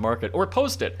cornered the market. Or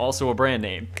Post-it, also a brand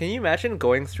name. Can you imagine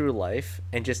going through life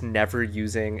and just never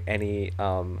using any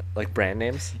like brand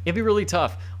names? It'd be really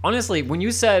tough. Honestly, when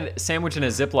you said sandwich in a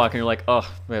Ziploc and you're like, oh,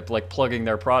 like plugging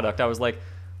their product, I was like,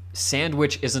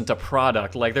 sandwich isn't a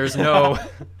product. Like there's no...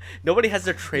 Nobody has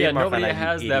their trademark. Yeah, nobody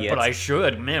has that, but I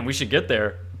should. Man, we should get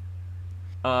there.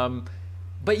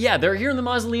 But yeah, they're here in the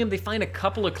mausoleum. They find a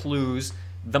couple of clues.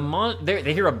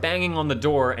 They hear a banging on the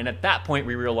door, and at that point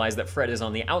we realize that Fred is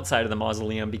on the outside of the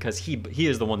mausoleum because he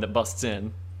is the one that busts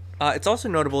in. It's also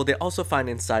notable, they also find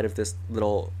inside of this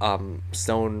little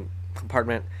stone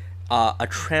compartment a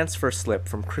transfer slip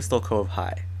from Crystal Cove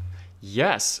High.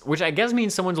 Yes, which I guess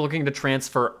means someone's looking to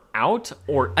transfer out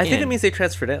or in. I think it means they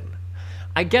transferred in.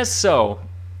 I guess so.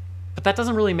 But that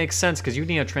doesn't really make sense because you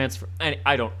need a transfer. I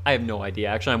have no idea.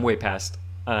 Actually, I'm way past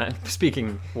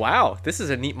speaking. Wow, this is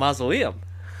a neat mausoleum.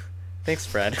 Thanks,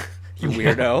 Fred. You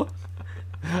weirdo.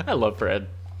 I love Fred.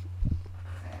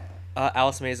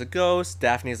 Alice May is a ghost.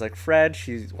 Daphne's like Fred.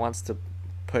 She wants to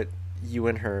put you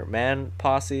in her man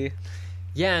posse.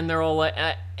 Yeah, and they're all like,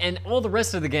 and all the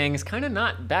rest of the gang is kind of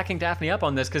not backing Daphne up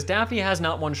on this because Daphne has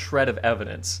not one shred of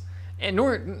evidence, and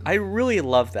nor I really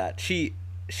love that. She's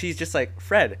just like,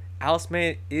 Fred, Alice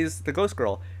May is the ghost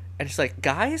girl. And she's like,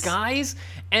 guys?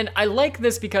 And I like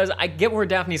this because I get where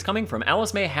Daphne's coming from.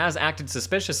 Alice May has acted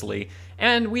suspiciously,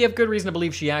 and we have good reason to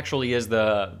believe she actually is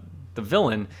the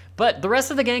villain, but the rest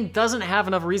of the gang doesn't have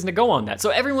enough reason to go on that. So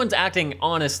everyone's acting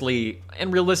honestly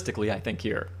and realistically, I think,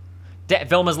 here.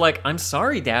 Velma's like, I'm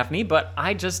sorry, Daphne, but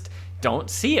I just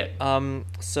don't see it.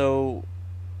 So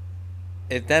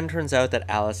it then turns out that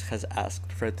Alice has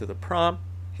asked Fred to the prom.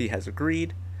 He has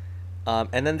agreed.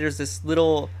 And then there's this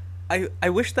little... I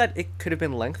wish that it could have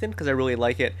been lengthened because I really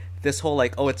like it. This whole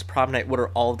like, oh, it's prom night. What are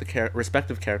all of the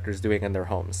respective characters doing in their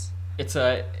homes? It's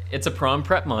a prom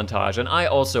prep montage, and I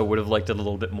also would have liked it a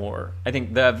little bit more. I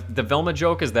think the Velma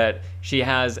joke is that she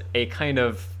has a kind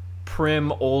of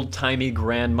prim, old-timey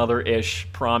grandmother-ish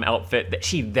prom outfit that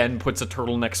she then puts a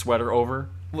turtleneck sweater over.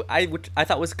 Which I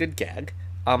thought was a good gag.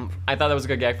 I thought that was a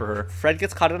good gag for her. Fred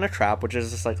gets caught in a trap, which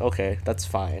is just like, okay, that's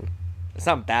fine. It's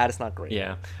not bad. It's not great.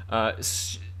 Yeah.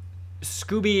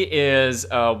 Scooby is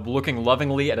looking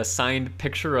lovingly at a signed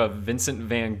picture of Vincent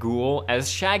Van Gogh as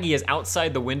Shaggy is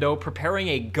outside the window preparing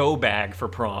a go bag for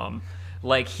prom.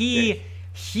 Like, he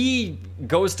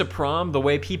goes to prom the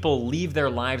way people leave their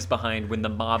lives behind when the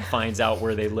mob finds out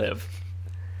where they live.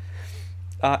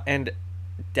 And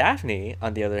Daphne,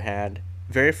 on the other hand,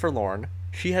 very forlorn.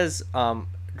 She has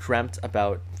dreamt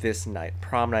about this night,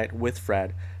 prom night with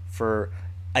Fred, for,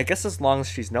 I guess, as long as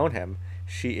she's known him.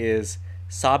 She is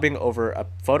sobbing over a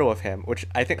photo of him, which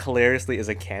I think hilariously is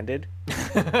a candid.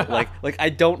 like I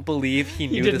don't believe he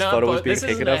knew this photo was being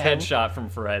taken of him. This is a headshot from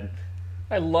Fred.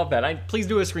 I love that. Please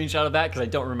do a screenshot of that because I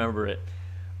don't remember it.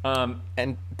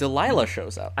 And Delilah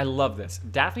shows up. I love this.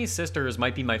 Daphne's sisters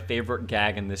might be my favorite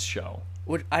gag in this show.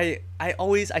 Which I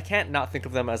can't not think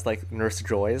of them as like Nurse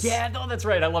Joys. Yeah, no, that's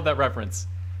right. I love that reference.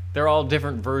 They're all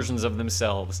different versions of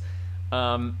themselves.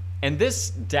 And this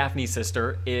Daphne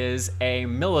sister is a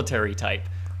military type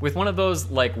with one of those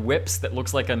like whips that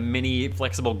looks like a mini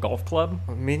flexible golf club.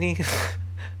 Mini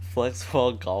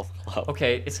flexible golf club.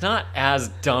 Okay, it's not as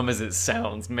dumb as it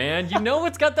sounds, man. You know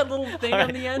it's got that little thing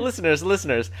on the end? Listeners,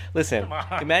 listen.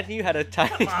 Imagine you had a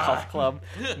tiny golf club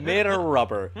made of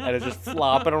rubber and it's just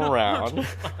flopping around.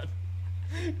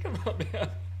 Come on,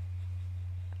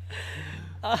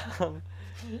 man.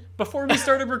 Before we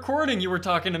started recording, you were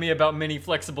talking to me about mini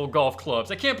flexible golf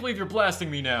clubs. I can't believe you're blasting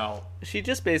me now. She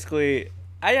just basically...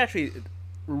 I actually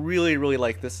really, really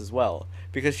like this as well.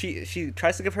 Because she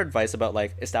tries to give her advice about,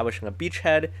 like, establishing a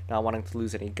beachhead, not wanting to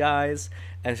lose any guys.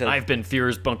 And she's like, I've been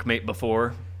Fear's bunkmate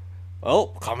before. Oh,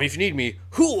 call me if you need me.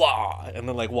 Hoo-ah! And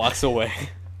then, like, walks away.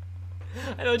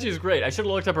 I know she's great. I should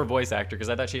have looked up her voice actor because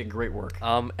I thought she had great work.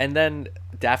 And then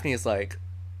Daphne is like...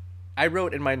 I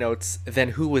wrote in my notes, then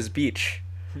who was Beach?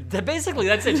 Basically,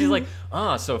 that's it. She's like,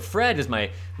 so Fred is my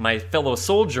fellow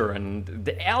soldier, and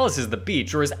Alice is the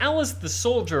beach, or is Alice the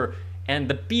soldier, and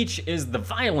the beach is the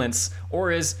violence,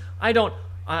 or is I don't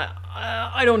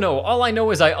know. All I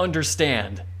know is I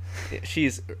understand.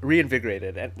 She's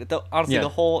reinvigorated, and honestly, the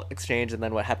whole exchange and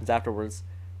then what happens afterwards,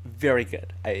 very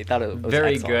good. I thought it was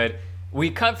very excellent. Good. We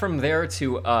cut from there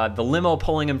to the limo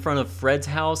pulling in front of Fred's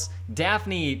house.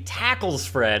 Daphne tackles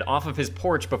Fred off of his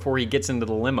porch before he gets into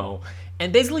the limo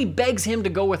and basically begs him to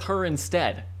go with her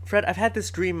instead. Fred, I've had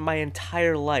this dream my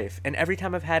entire life, and every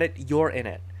time I've had it, you're in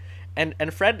it.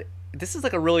 And Fred, this is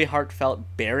like a really heartfelt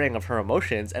bearing of her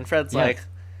emotions, and Fred's like,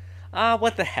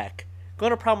 what the heck?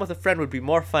 Going to prom with a friend would be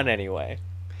more fun anyway.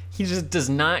 He just does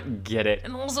not get it.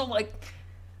 And also, like...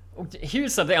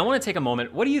 Here's something. I want to take a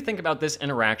moment. What do you think about this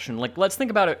interaction? Like, let's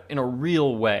think about it in a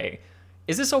real way.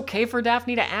 Is this okay for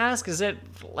Daphne to ask? Is it,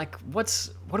 like,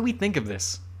 what do we think of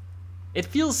this? It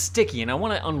feels sticky, and I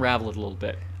want to unravel it a little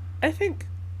bit. I think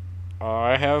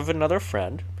I have another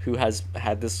friend who has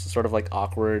had this sort of, like,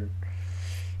 awkward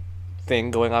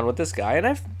thing going on with this guy, and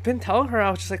I've been telling her,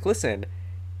 I was just like, listen,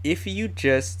 if you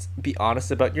just be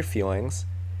honest about your feelings...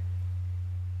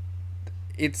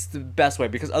 It's the best way,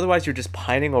 because otherwise you're just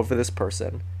pining over this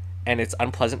person and it's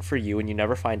unpleasant for you and you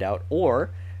never find out,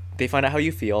 or they find out how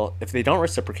you feel. If they don't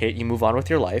reciprocate, you move on with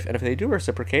your life, and if they do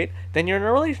reciprocate, then you're in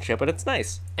a relationship and it's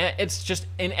nice. It's just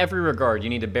in every regard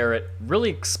you need to bear it really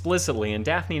explicitly, and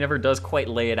Daphne never does quite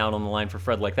lay it out on the line for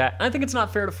Fred like that. And I think it's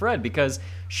not fair to Fred because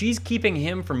she's keeping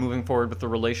him from moving forward with the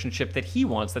relationship that he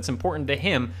wants, that's important to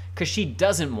him, because she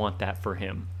doesn't want that for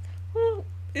him. Well,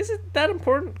 is it that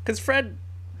important? Because Fred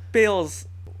bails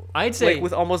I'd say like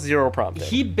with almost zero prompting.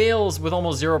 he bails with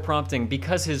almost zero prompting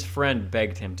because his friend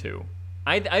begged him to.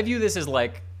 I view this as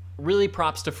like really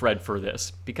props to Fred for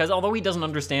this, because although he doesn't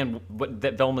understand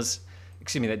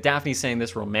that Daphne's saying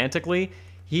this romantically,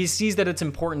 he sees that it's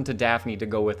important to Daphne to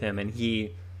go with him, and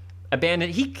he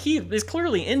is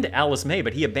clearly into Alice May,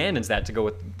 but he abandons that to go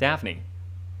with Daphne.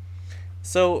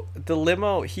 So the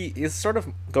limo, he is sort of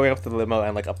going up to the limo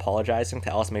and like apologizing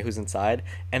to Alice May, who's inside,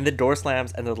 and the door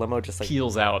slams and the limo just like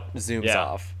Peels out. zooms Yeah.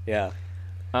 off. Yeah.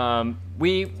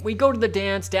 We go to the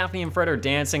dance. Daphne and Fred are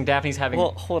dancing. Daphne's having.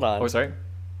 Well, hold on. Oh, sorry.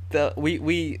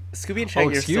 We Scooby and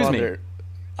Shaggy are still excuse me. under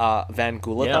Van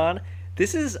Gulathon.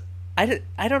 This is I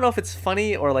don't know if it's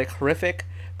funny or like horrific,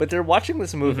 but they're watching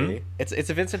this movie. It's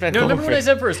a Vincent Van Gogh. No, remember what I movie.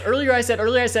 said first. Earlier I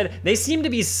said they seem to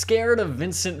be scared of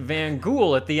Vincent Van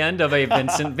Gogh at the end of a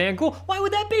Vincent Van Gogh. Why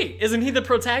would that be? Isn't he the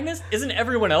protagonist? Isn't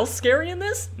everyone else scary in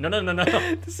this? No.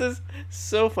 This is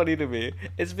so funny to me.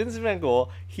 It's Vincent Van Gogh.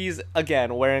 He's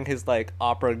again wearing his like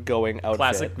opera going outfit.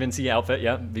 Classic Vinci outfit,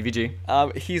 yeah,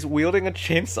 VVG. He's wielding a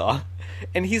chainsaw,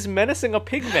 and he's menacing a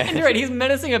pig man. You're right, he's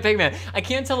menacing a pigman. I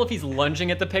can't tell if he's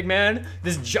lunging at the pigman.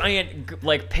 This giant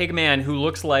like pigman who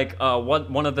looks like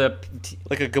one of the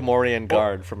like a Gamorrean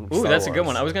guard from Ooh, Star that's Wars. a good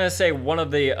one. I was gonna say one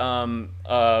of the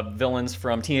villains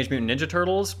from Teenage Mutant Ninja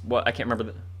Turtles. What, I can't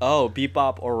remember Oh,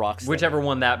 Bebop or Rocksteady. whichever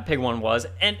one that pig one was.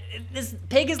 And this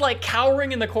pig is like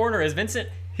cowering in the corner as Vincent.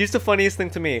 Here's the funniest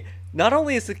thing to me. Not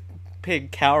only is the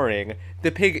pig cowering, the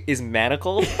pig is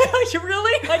manacled.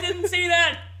 Really? I didn't see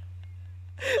that.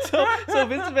 so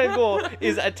Vincent Van Gogh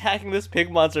is attacking this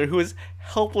pig monster who is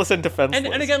helpless and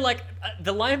defenseless. And again, like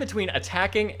the line between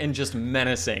attacking and just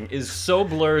menacing is so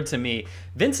blurred to me.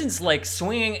 Vincent's like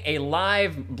swinging a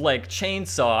live like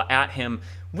chainsaw at him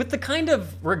with the kind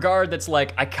of regard that's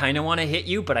like, I kind of want to hit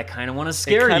you, but I kind of want to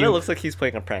scare it kind you. of looks like he's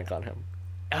playing a prank on him.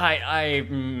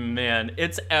 Man,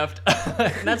 it's effed.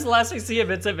 That's the last we see of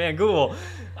Vincent Van Gogh.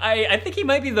 I think he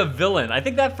might be the villain. I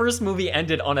think that first movie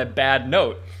ended on a bad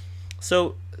note.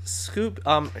 So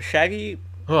Shaggy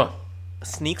Ugh.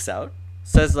 sneaks out,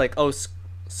 says like, "Oh,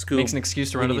 Scoob Makes an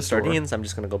excuse to we run to need the store. sardines. I'm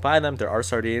just gonna go buy them. There are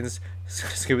sardines."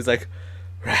 Scooby's like,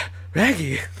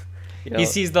 "Raggy." You know, He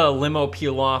sees the limo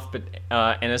peel off, but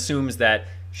and assumes that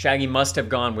Shaggy must have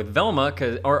gone with Velma,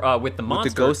 or with the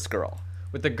monster, the ghost girl.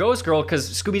 with the ghost girl,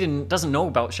 because Scooby doesn't know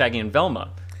about Shaggy and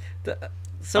Velma.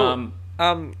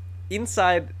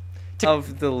 Inside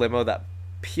of the limo that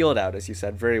peeled out, as you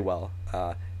said very well,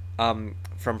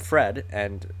 from Fred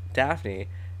and Daphne,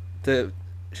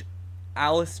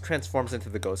 Alice transforms into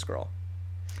the ghost girl.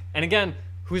 And again,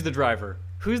 who's the driver?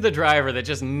 Who's the driver that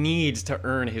just needs to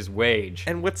earn his wage?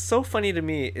 And what's so funny to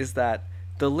me is that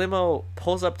the limo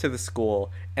pulls up to the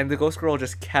school, and the ghost girl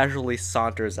just casually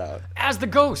saunters out. As the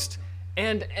ghost.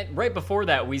 And right before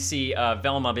that, we see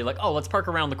Velma be like, "Oh, let's park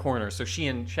around the corner." So she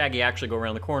and Shaggy actually go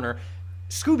around the corner.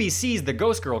 Scooby sees the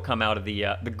ghost girl come out of the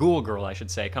ghoul girl, I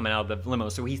should say, coming out of the limo.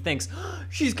 So he thinks,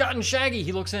 she's gotten Shaggy.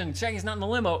 He looks in, Shaggy's not in the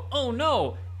limo. Oh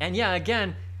no! And yeah,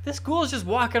 again, this ghoul is just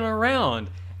walking around.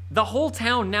 The whole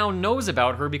town now knows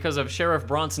about her because of Sheriff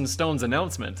Bronson Stone's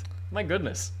announcement. My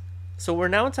goodness. So we're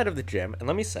now inside of the gym, and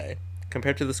let me say,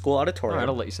 compared to the school All auditorium, right,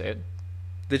 I'll let you say it.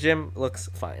 the gym looks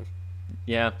fine.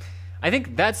 Yeah. I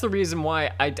think that's the reason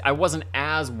why I wasn't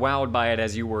as wowed by it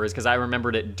as you were, is because I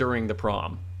remembered it during the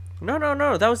prom. No,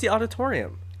 that was the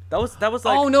auditorium. That was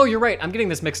like, Oh, no, you're right. I'm getting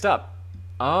this mixed up.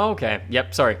 Oh, okay.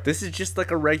 Yep, sorry. this is just like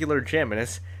a regular gym, and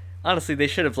it's honestly they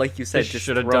should have, like you said, They just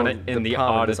should have done thrown it in the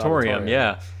prom in this auditorium,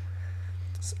 yeah.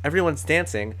 Everyone's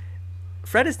dancing.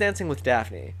 Fred is dancing with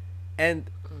Daphne, and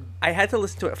I had to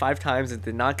listen to it 5 times and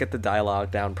did not get the dialogue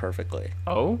down perfectly.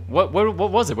 Oh? What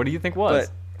was it? What do you think was?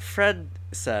 But Fred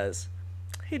says,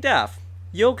 "Hey Daph,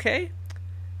 you okay?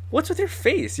 What's with your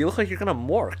face? You look like you're gonna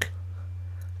mork."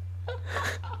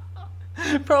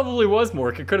 It probably was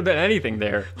Mork. It could have been anything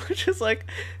there. Which is like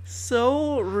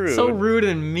so rude. So rude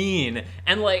and mean.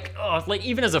 And like, oh, like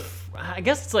even as I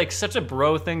guess it's like such a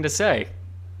bro thing to say.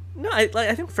 No, I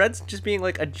think Fred's just being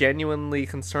like a genuinely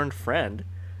concerned friend,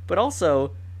 but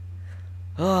also,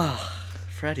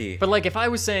 Freddie. But like if I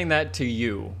was saying that to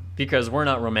you, because we're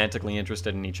not romantically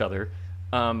interested in each other,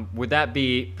 would that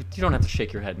be, you don't have to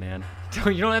shake your head, man.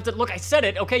 You don't have to, look, I said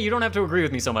it, okay, you don't have to agree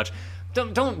with me so much.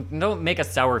 Don't make a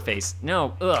sour face.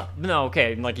 No,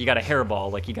 okay, like you got a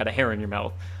hairball, like you got a hair in your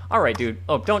mouth. All right, dude.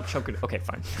 Oh, don't choke it. Okay,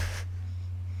 fine.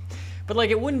 But like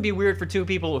it wouldn't be weird for two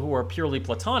people who are purely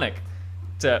platonic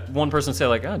to one person say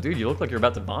like, "Oh, dude, you look like you're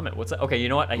about to vomit." What's that? Okay, you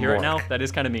know what? I hear it now. Mork. That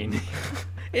is kind of mean.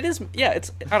 It is, yeah,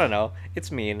 it's, I don't know,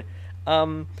 it's mean.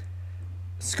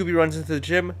 Scooby runs into the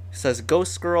gym, says,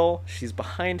 "Ghost girl," she's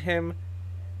behind him.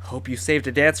 "Hope you saved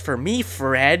a dance for me,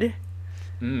 Fred."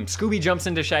 Scooby jumps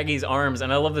into Shaggy's arms,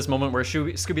 and I love this moment where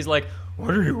Scooby's like,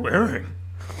 "What are you wearing?"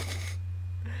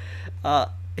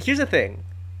 Here's the thing.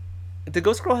 The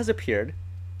Ghost Girl has appeared,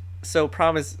 so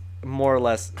prom is more or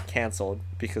less canceled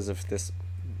because of this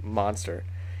monster.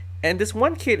 And this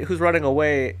one kid who's running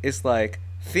away is like,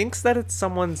 thinks that it's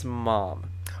someone's mom.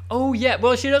 Oh, yeah.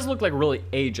 Well, she does look like really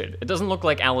aged. It doesn't look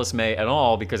like Alice May at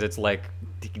all because it's like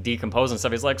decomposing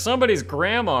stuff. He's like, somebody's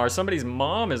grandma or somebody's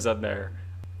mom is up there.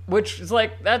 Which is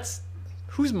like, that's...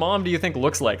 Whose mom do you think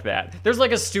looks like that? There's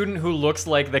like a student who looks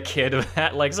like the kid of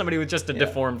that, like somebody with just a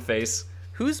deformed face.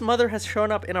 Whose mother has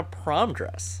shown up in a prom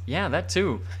dress? Yeah, that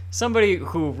too. Somebody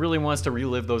who really wants to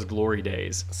relive those glory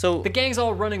days. So The gang's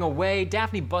all running away.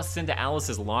 Daphne busts into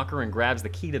Alice's locker and grabs the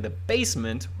key to the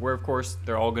basement, where of course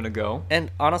they're all gonna go. And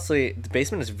honestly, the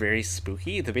basement is very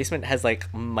spooky. The basement has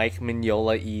like Mike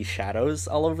Mignola-y shadows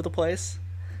all over the place.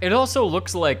 It also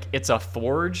looks like it's a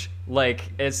forge.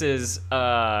 Like this is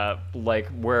like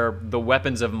where the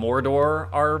weapons of Mordor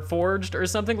are forged or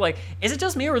something. Like, is it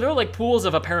just me or are there like pools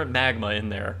of apparent magma in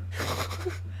there?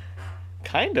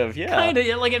 Kind of, yeah.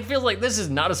 Kinda, like it feels like this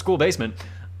is not a school basement.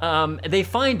 They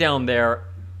find down there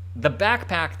the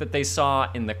backpack that they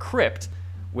saw in the crypt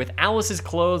with Alice's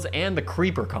clothes and the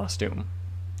creeper costume.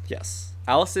 Yes.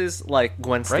 Alice's like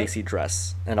Gwen Stacy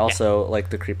dress and also like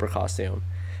the creeper costume.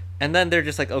 And then they're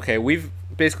just like, okay, we've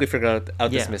basically figured out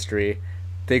this mystery.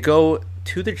 They go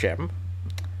to the gym.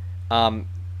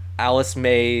 Alice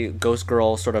May, Ghost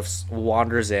Girl, sort of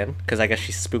wanders in, because I guess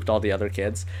she spooked all the other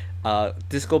kids.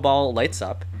 Disco Ball lights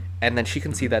up, and then she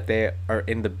can see that they are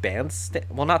in the bandstand.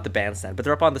 Well, not the bandstand, but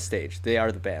they're up on the stage. They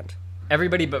are the band.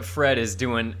 Everybody but Fred is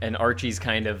doing an Archie's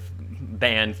kind of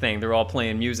band thing. They're all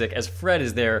playing music as Fred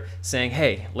is there saying,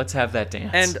 hey, let's have that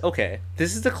dance. And, okay,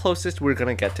 this is the closest we're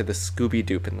going to get to the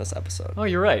Scooby-Doop in this episode. Oh,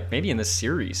 you're right. Maybe in this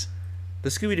series. The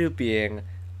Scooby-Doop being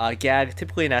a gag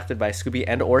typically enacted by Scooby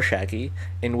and or Shaggy,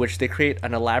 in which they create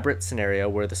an elaborate scenario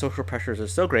where the social pressures are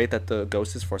so great that the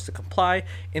ghost is forced to comply.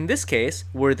 In this case,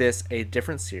 were this a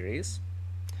different series,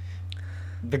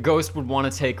 the ghost would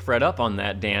want to take Fred up on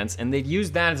that dance, and they'd use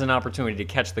that as an opportunity to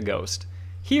catch the ghost.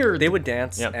 Here, they would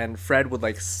dance, and Fred would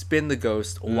like spin the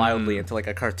ghost wildly into like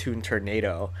a cartoon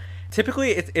tornado.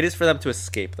 Typically, it is for them to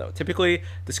escape, though. Typically,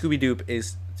 the Scooby-Doop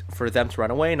is for them to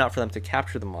run away, not for them to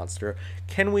capture the monster.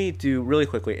 Can we do, really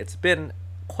quickly, it's been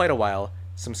quite a while,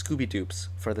 some Scooby-Doops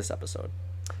for this episode?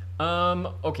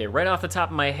 Okay, right off the top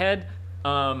of my head,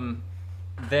 Fred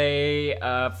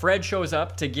shows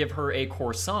up to give her a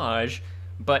corsage,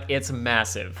 but it's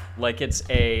massive. Like, it's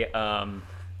a,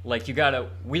 like, you gotta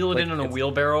wheel it in on a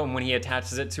wheelbarrow, and when he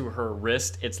attaches it to her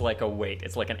wrist, it's like a weight.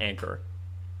 It's like an anchor.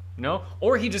 No?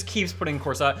 Or he just keeps putting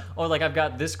corsage. Oh, like, I've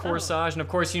got this corsage, and of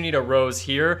course you need a rose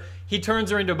here. He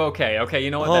turns her into a bouquet. Okay, you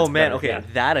know what? Oh, That's man, better. okay, Yeah.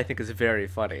 that I think is very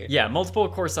funny. Yeah, multiple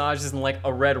corsages and, like,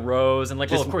 a red rose, and, like,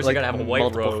 well, Just, of course like, you gotta have a white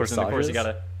multiple rose, and of course you corsages?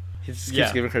 gotta... He just keeps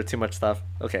Yeah. giving her too much stuff.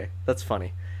 Okay, that's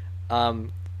funny.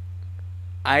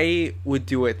 I would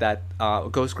do it that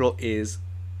Ghost Girl is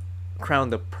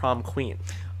crowned the prom queen.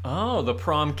 Oh, the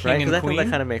prom king Right? and Because I queen? think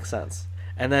that kind of makes sense.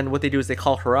 And then what they do is they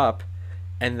call her up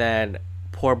and then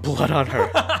pour blood on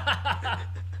her.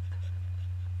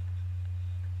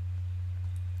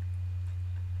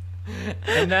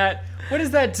 And that, what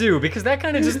does that do? Because that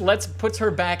kind of just puts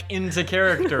her back into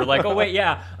character. Like, oh wait,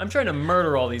 yeah, I'm trying to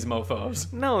murder all these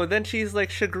mofos. No, then she's like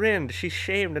chagrined. She's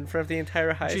shamed in front of the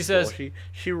entire high She school. says-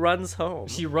 she runs home.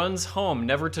 She runs home,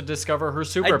 never to discover her I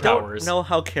superpowers. don't know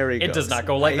how Carrie goes. It does not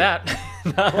go like that.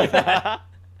 Not like that.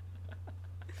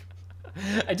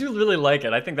 I do really like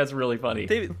it. I think that's really funny.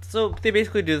 They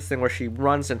basically do this thing where she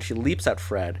runs and she leaps at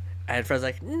Fred, and Fred's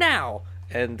like, now!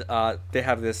 And they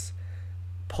have this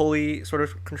pulley sort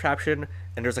of contraption,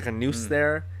 and there's like a noose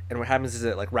there, and what happens is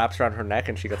it like wraps around her neck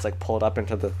and she gets like pulled up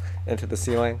into the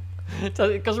ceiling.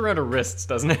 It goes around her wrists,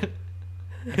 doesn't it?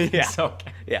 Yeah. So,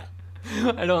 Yeah.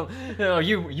 I don't. No,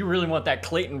 you really want that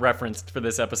Clayton referenced for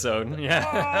this episode? Yeah.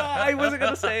 I wasn't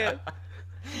gonna say it.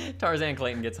 Tarzan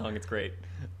Clayton gets hung. It's great.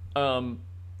 After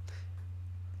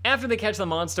they catch the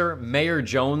monster, Mayor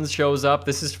Jones shows up.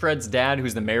 This is Fred's dad,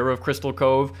 who's the mayor of Crystal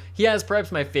Cove. He has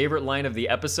perhaps my favorite line of the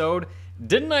episode.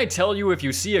 Didn't I tell you if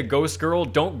you see a ghost girl,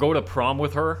 don't go to prom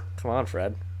with her? Come on,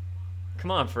 Fred.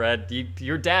 Come on, Fred.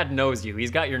 Your dad knows you.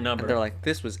 He's got your number. And they're like,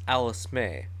 this was Alice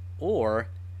May or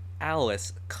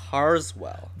Alice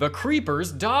Carswell. The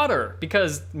Creeper's daughter.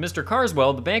 Because Mr.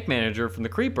 Carswell, the bank manager from the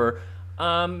Creeper,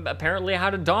 apparently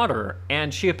had a daughter,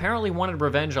 and she apparently wanted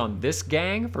revenge on this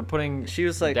gang for putting She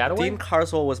was like, dad away. Dean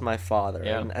Carswell was my father.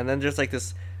 Yeah. And then there's like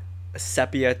this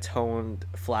sepia-toned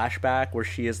flashback where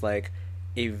she is like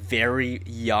a very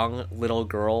young little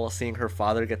girl seeing her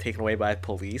father get taken away by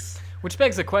police. Which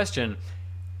begs the question,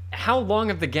 how long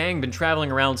have the gang been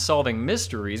traveling around solving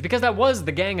mysteries? Because that was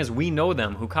the gang as we know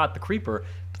them who caught the creeper,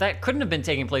 but that couldn't have been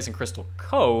taking place in Crystal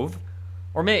Cove.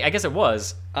 Or I guess it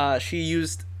was. She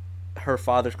used her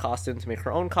father's costume to make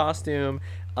her own costume.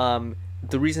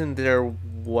 The reason there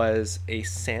was a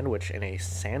sandwich in a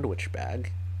sandwich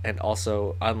bag and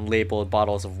also unlabeled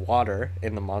bottles of water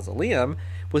in the mausoleum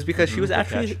was because she was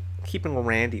actually keeping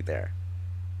Randy there.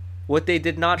 What they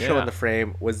did not show in the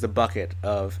frame was the bucket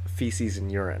of feces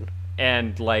and urine.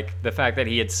 And, like, the fact that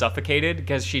he had suffocated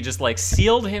because she just, like,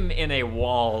 sealed him in a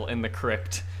wall in the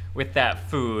crypt with that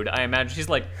food. I imagine she's,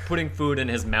 like, putting food in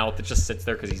his mouth. It just sits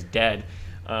there because he's dead.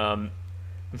 My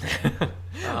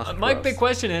big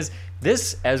question is,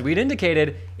 this, as we'd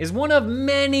indicated, is one of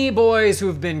many boys who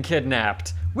have been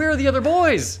kidnapped. Where are the other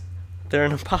boys? They're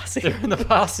in a posse. They're in the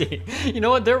posse. You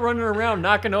know what? They're running around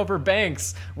knocking over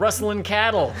banks, rustling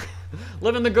cattle,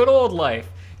 living the good old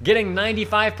life, getting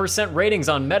 95% ratings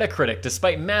on Metacritic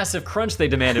despite massive crunch they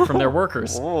demanded from their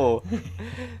workers. Oh.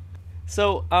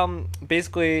 So,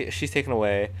 basically, she's taken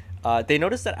away. They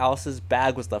notice that Alice's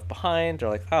bag was left behind. They're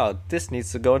like, oh, this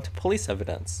needs to go into police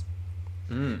evidence.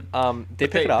 They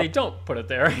pick it up. They don't put it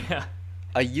there. Yeah.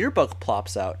 A yearbook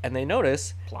plops out, and they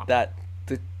notice that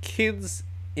the kids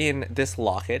in this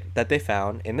locket that they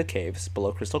found in the caves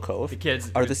below Crystal Cove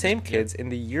are the same kids in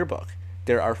the yearbook.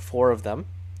 There are 4 of them.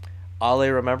 All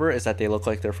they remember is that they look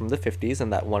like they're from the 50s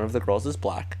and that one of the girls is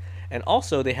black. And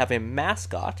also, they have a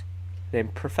mascot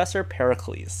named Professor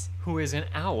Pericles. Who is an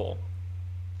owl.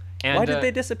 And, why did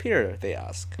they disappear, they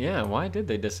ask. Yeah, why did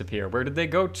they disappear? Where did they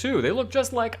go to? They look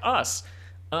just like us.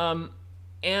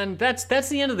 And that's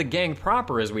the end of the gang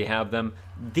proper as we have them.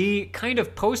 The kind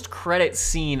of post-credit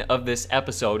scene of this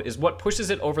episode is what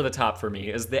pushes it over the top for me,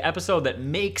 is the episode that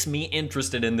makes me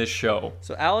interested in this show.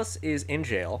 So Alice is in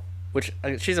jail, which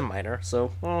she's a minor,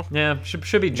 so... yeah, should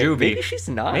be juvie. Maybe she's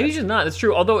not. Maybe she's not, that's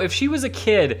true. Although if she was a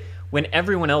kid when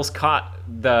everyone else caught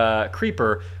the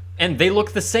creeper, and they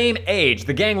look the same age,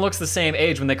 the gang looks the same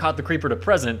age when they caught the creeper to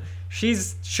present,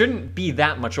 shouldn't be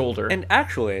that much older. And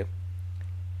actually...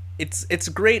 It's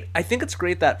great. I think it's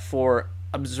great that for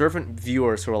observant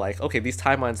viewers who are like, okay, these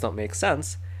timelines don't make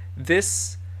sense,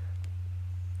 this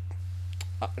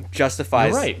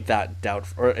justifies that doubt.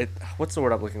 Or what's the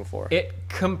word I'm looking for? It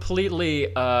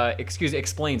completely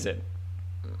explains it.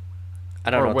 I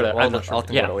don't know. I'll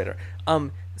think about it later.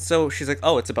 So she's like,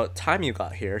 oh, it's about time you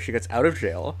got here. She gets out of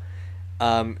jail.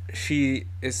 She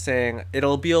is saying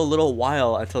it'll be a little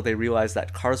while until they realize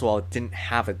that Carswell didn't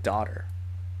have a daughter.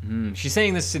 She's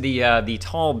saying this to the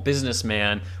tall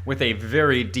businessman with a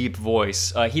very deep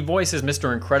voice. He voices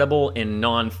Mr. Incredible in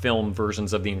non-film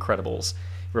versions of The Incredibles,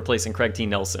 replacing Craig T.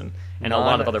 Nelson and a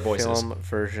lot of other voices. Non-film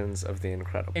versions of The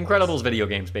Incredibles. Incredibles video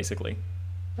games, basically.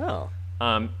 Oh.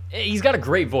 He's got a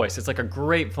great voice. It's like a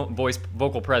great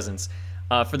vocal presence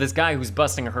for this guy who's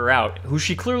busting her out, who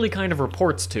she clearly kind of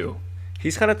reports to.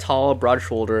 He's kind of tall,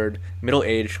 broad-shouldered,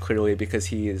 middle-aged, clearly, because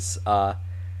he is...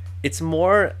 it's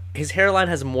more... His hairline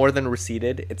has more than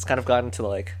receded. It's kind of gotten to,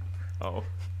 like... Oh.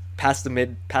 Past the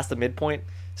midpoint.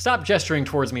 Stop gesturing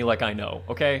towards me like I know,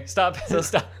 okay? Stop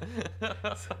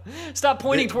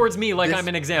pointing towards me like I'm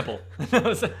an example.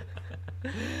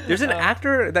 There's an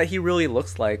actor that he really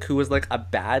looks like who was, like, a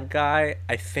bad guy,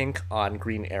 I think, on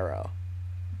Green Arrow.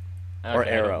 Okay, or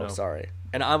Arrow, sorry.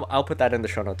 And I'll put that in the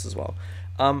show notes as well.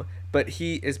 But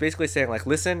he is basically saying, like,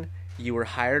 listen, you were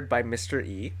hired by Mr.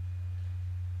 E.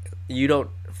 You don't...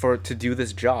 to do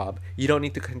this job, you don't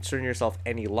need to concern yourself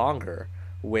any longer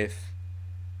with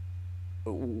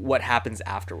what happens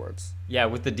afterwards. Yeah,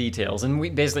 with the details. And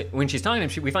we basically, when she's talking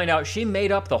to him, we find out she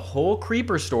made up the whole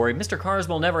creeper story. Mr.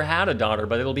 Carswell never had a daughter,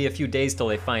 but it'll be a few days till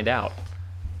they find out.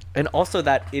 And also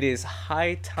that it is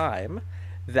high time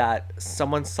that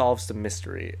someone solves the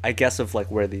mystery, I guess, of like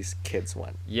where these kids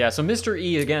went. Yeah, so Mr.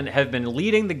 E, again, have been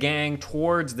leading the gang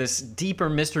towards this deeper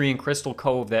mystery in Crystal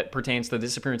Cove that pertains to the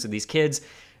disappearance of these kids.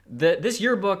 This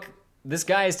yearbook, this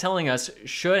guy is telling us,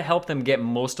 should help them get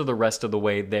most of the rest of the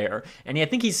way there. And I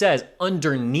think he says,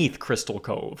 underneath Crystal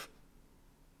Cove.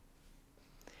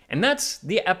 And that's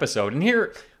the episode. And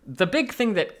here, the big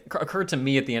thing that occurred to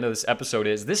me at the end of this episode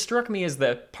is, this struck me as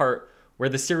the part where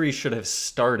the series should have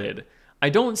started. I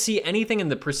don't see anything in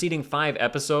the preceding 5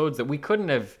 episodes that we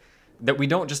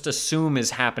don't just assume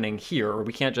is happening here, or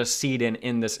we can't just see it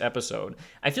in this episode.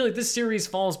 I feel like this series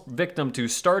falls victim to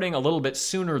starting a little bit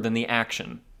sooner than the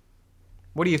action.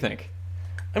 What do you think?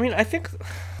 I mean, I think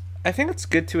it's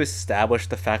good to establish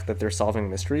the fact that they're solving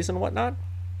mysteries and whatnot.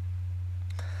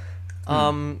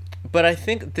 But I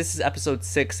think this is episode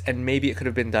 6, and maybe it could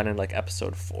have been done in like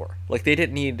episode 4. Like they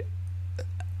didn't need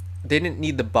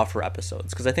the buffer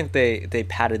episodes, because I think they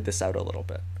padded this out a little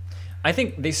bit. I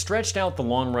think they stretched out the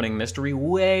long-running mystery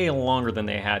way longer than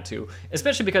they had to,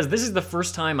 especially because this is the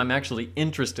first time I'm actually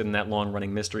interested in that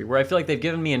long-running mystery, where I feel like they've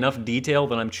given me enough detail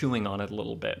that I'm chewing on it a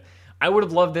little bit. I would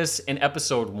have loved this in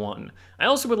episode 1. I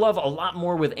also would love a lot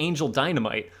more with Angel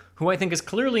Dynamite, who I think is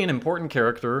clearly an important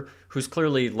character, who's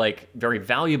clearly, like, very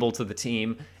valuable to the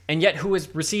team, and yet who has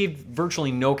received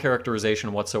virtually no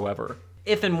characterization whatsoever.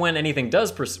 If and when anything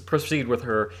does proceed with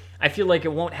her, I feel like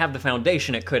it won't have the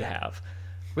foundation it could have.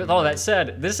 With all that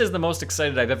said, this is the most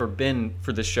excited I've ever been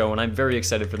for this show, and I'm very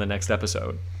excited for the next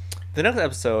episode. The next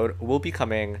episode will be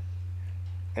coming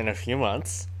in a few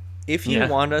months. If you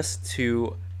want us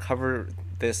to cover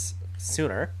this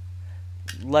sooner,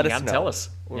 let us know. Tell us.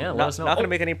 Yeah, let us know. Not going to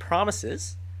make any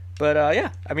promises, but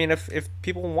yeah, I mean, if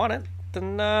people want it,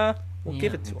 then we'll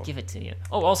give it to them. Give it to you.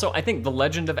 Oh, also, I think the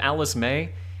legend of Alice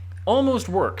May almost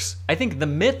works. I think the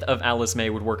myth of Alice May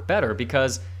would work better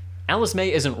because Alice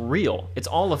May isn't real. It's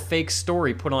all a fake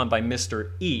story put on by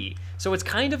Mr. E. So it's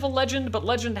kind of a legend, but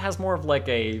legend has more of like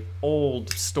a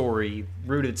old story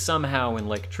rooted somehow in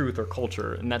like truth or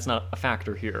culture, and that's not a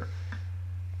factor here.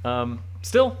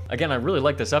 Still, again, I really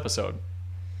like this episode.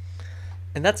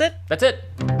 And that's it? That's it.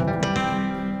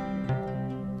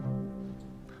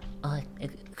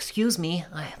 Excuse me,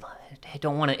 I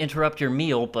don't want to interrupt your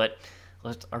meal, but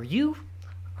are you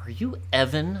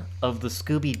Evan of the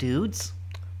Scooby Dudes?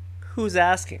 Who's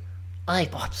asking?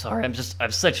 I'm sorry.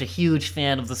 I'm such a huge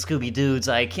fan of the Scooby Dudes.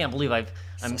 I can't believe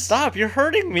Stop! You're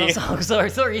hurting me. I'm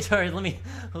sorry. Let me.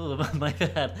 Oh, my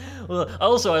bad. Well,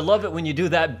 also, I love it when you do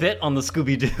that bit on the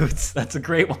Scooby Dudes. That's a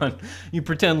great one. You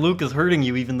pretend Luke is hurting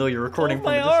you, even though you're recording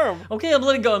Hold from my arm. Okay, I'm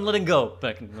letting go. But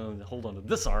I can hold on to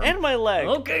this arm And my leg.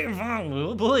 Okay, fine.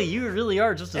 Oh boy, you really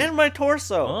are just. And my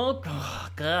torso. Oh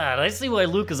God, I see why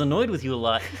Luke is annoyed with you a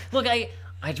lot. Look, I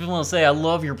just want to say I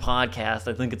love your podcast.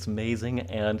 I think it's amazing,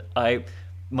 and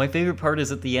my favorite part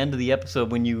is at the end of the episode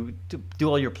when you do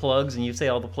all your plugs and you say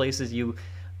all the places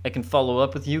I can follow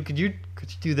up with you. Could you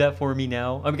do that for me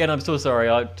now? Again, I'm so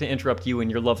sorry to interrupt you and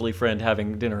your lovely friend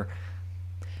having dinner.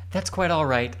 That's quite all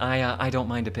right. I don't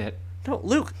mind a bit. No,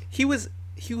 Luke, he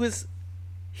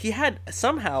had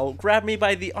somehow grabbed me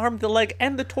by the arm, the leg,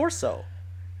 and the torso.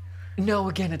 No,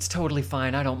 again, it's totally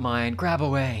fine. I don't mind. Grab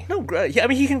away. No, I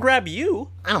mean, he can grab you.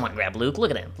 I don't want to grab Luke. Look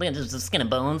at him. Look at the skin and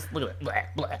bones. Look at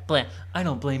that. Blah, blah, blah. I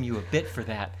don't blame you a bit for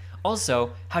that.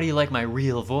 Also, how do you like my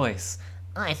real voice?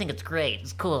 I think it's great.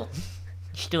 It's cool. You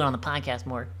should do it on the podcast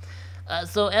more.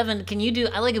 So, Evan,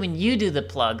 I like it when you do the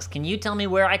plugs. Can you tell me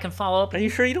where I can follow up? Are you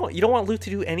sure you don't want Luke to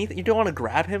do anything? You don't want to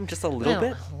grab him just a little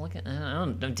bit?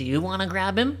 Do you want to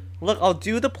grab him? Look, I'll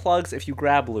do the plugs if you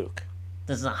grab Luke.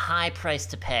 This is a high price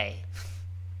to pay.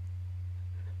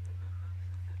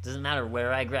 Doesn't matter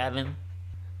where I grab him.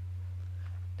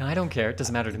 No, I don't care. It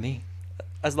doesn't matter to me.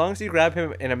 As long as you grab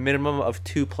him in a minimum of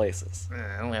 2 places.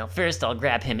 Well, first I'll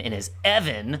grab him in his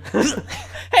Evan.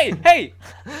 Hey!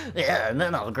 Yeah, and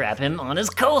then I'll grab him on his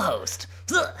co-host.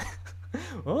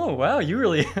 Oh, wow. You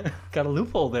really got a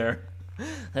loophole there.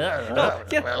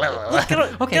 Get him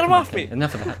off me.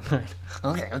 Enough of that.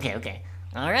 Okay.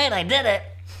 All right, I did it.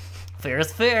 Fair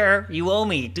is fair. You owe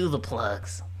me. Do the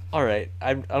plugs. All right,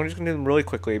 I'm just gonna do them really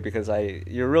quickly because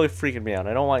you're really freaking me out.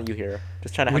 I don't want you here.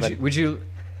 Just trying to have. Would you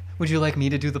like me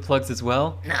to do the plugs as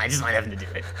well? No, I just want Evan to do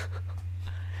it.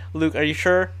 Luke, are you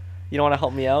sure you don't want to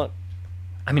help me out?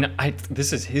 I mean,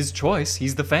 this is his choice.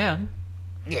 He's the fan.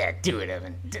 Yeah, do it,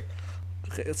 Evan.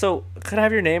 Okay, so, could I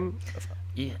have your name?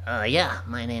 Yeah,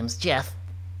 my name's Jeff.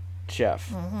 Jeff.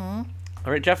 Mm-hmm.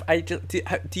 All right, Jeff.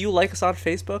 Do you like us on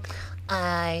Facebook?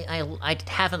 I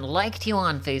haven't liked you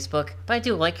on Facebook, but I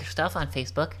do like your stuff on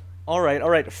Facebook. All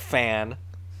right, fan.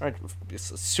 All right,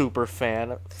 super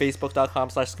fan.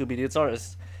 Facebook.com/ScoobyDoo.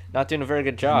 It's not doing a very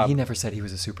good job. He never said he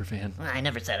was a super fan. I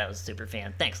never said I was a super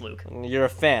fan. Thanks, Luke. You're a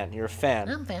fan. I'm a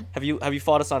fan. Have you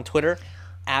followed us on Twitter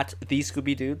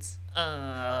 @TheScoobyDudes?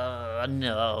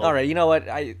 No. All right, you know what?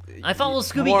 I follow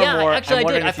Scooby. More and more, actually,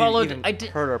 I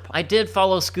did. I did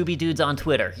follow Scooby Dudes on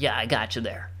Twitter. Yeah, I got you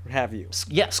there. Have you?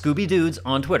 Yeah, Scooby Dudes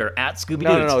on Twitter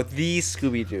 @ScoobyDudes. No, the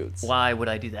Scooby Dudes. Why would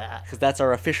I do that? Because that's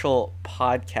our official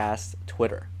podcast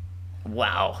Twitter.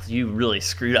 Wow, you really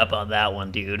screwed up on that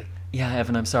one, dude. Yeah,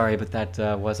 Evan, I'm sorry, but that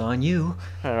was on you.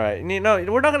 All right. No,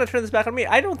 we're not going to turn this back on me.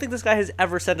 I don't think this guy has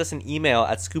ever sent us an email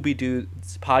at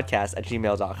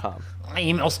ScoobyDudesPodcast@gmail.com. I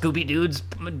email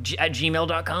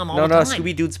ScoobyDudes@gmail.com all the time.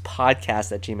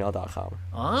 ScoobyDudesPodcast@gmail.com.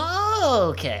 Oh,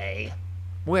 okay.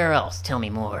 Where else? Tell me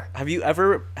more. Have you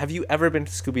ever been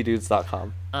to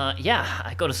ScoobyDudes.com? Yeah,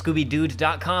 I go to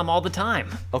ScoobyDude.com all the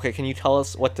time. Okay, can you tell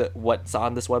us what's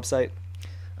on this website?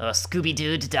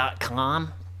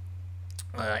 ScoobyDude.com.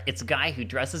 It's a guy who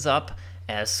dresses up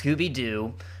as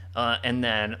Scooby-Doo, and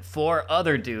then 4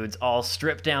 other dudes all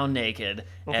stripped down naked,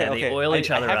 and they oil each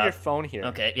other up. I have your phone here.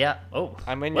 Okay, yeah. Oh.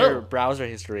 I'm in Whoa. your browser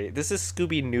history. This is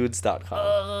ScoobyNudes.com.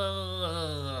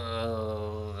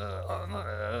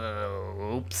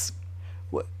 Oops.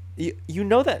 What? You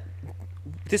know that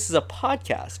this is a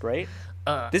podcast, right?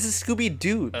 This is Scooby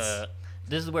Dudes.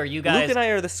 This is where you guys... Luke and I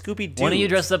are the Scooby Dudes. One of you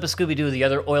dresses up as Scooby-Doo, the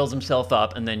other oils himself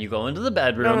up, and then you go into the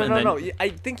bedroom, No. I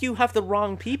think you have the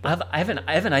wrong people. Evan,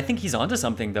 I think he's onto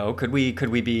something though. Could we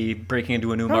be breaking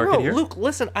into a new market here? Luke,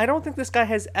 listen. I don't think this guy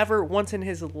has ever once in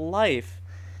his life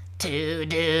 2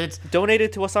 dudes.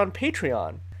 donated to us on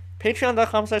Patreon.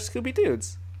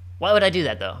 Patreon.com/ScoobyDudes. Why would I do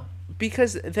that, though?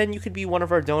 Because then you could be one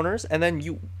of our donors, and then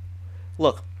you...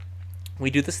 Look,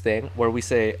 we do this thing where we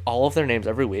say all of their names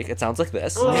every week. It sounds like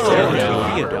this.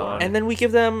 And then we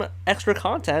give them extra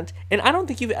content, and I don't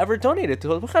think you've ever donated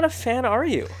to us. What kind of fan are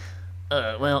you?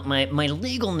 Well, my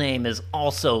legal name is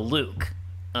also Luke.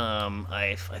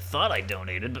 I thought I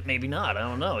donated, but maybe not. I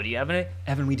don't know. Do you have any?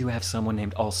 Evan, we do have someone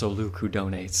named Also Luke who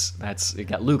donates. You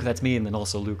got Luke, that's me, and then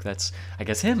Also Luke, that's, I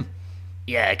guess, him.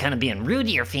 Yeah, kind of being rude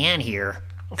to your fan here.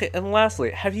 Okay, and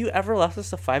lastly, have you ever left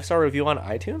us a 5-star review on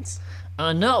iTunes?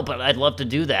 No, but I'd love to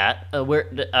do that.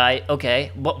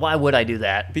 Why would I do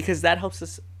that? Because that helps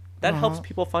us. That helps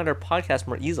people find our podcast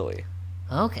more easily.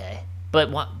 Okay,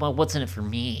 but what's in it for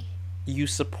me? You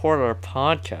support our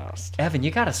podcast. Evan,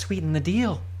 you gotta sweeten the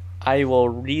deal. I will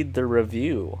read the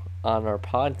review on our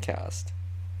podcast.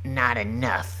 Not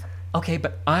enough. Okay,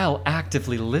 but I'll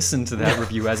actively listen to that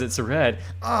review as it's read.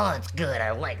 Oh, it's good.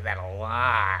 I like that a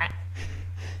lot.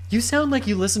 You sound like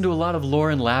you listen to a lot of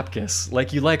Lauren Lapkus,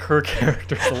 like you like her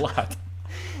characters a lot.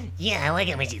 Yeah, I like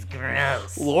it when she's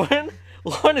gross. Lauren,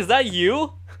 is that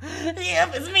you?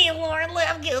 Yep, it's me, Lauren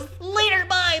Lapkus. Later,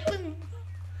 bye.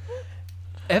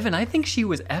 Evan, I think she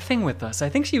was effing with us. I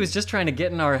think she was just trying to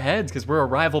get in our heads because we're a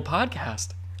rival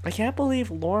podcast. I can't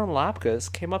believe Lauren Lapkus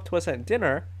came up to us at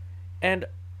dinner and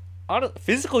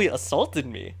physically assaulted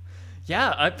me.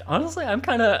 Yeah, honestly, I'm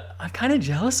kind of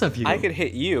jealous of you. I could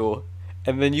hit you,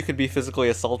 and then you could be physically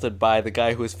assaulted by the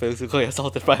guy who was physically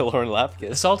assaulted by Lauren Lapkus.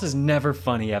 Assault is never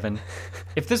funny, Evan.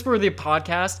 If this were the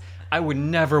podcast, I would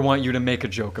never want you to make a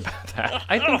joke about that.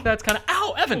 I think that's kind of...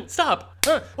 Ow, Evan, stop.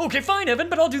 Okay, fine, Evan,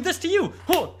 but I'll do this to you.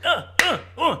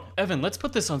 Evan, let's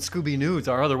put this on Scooby News,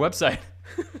 our other website.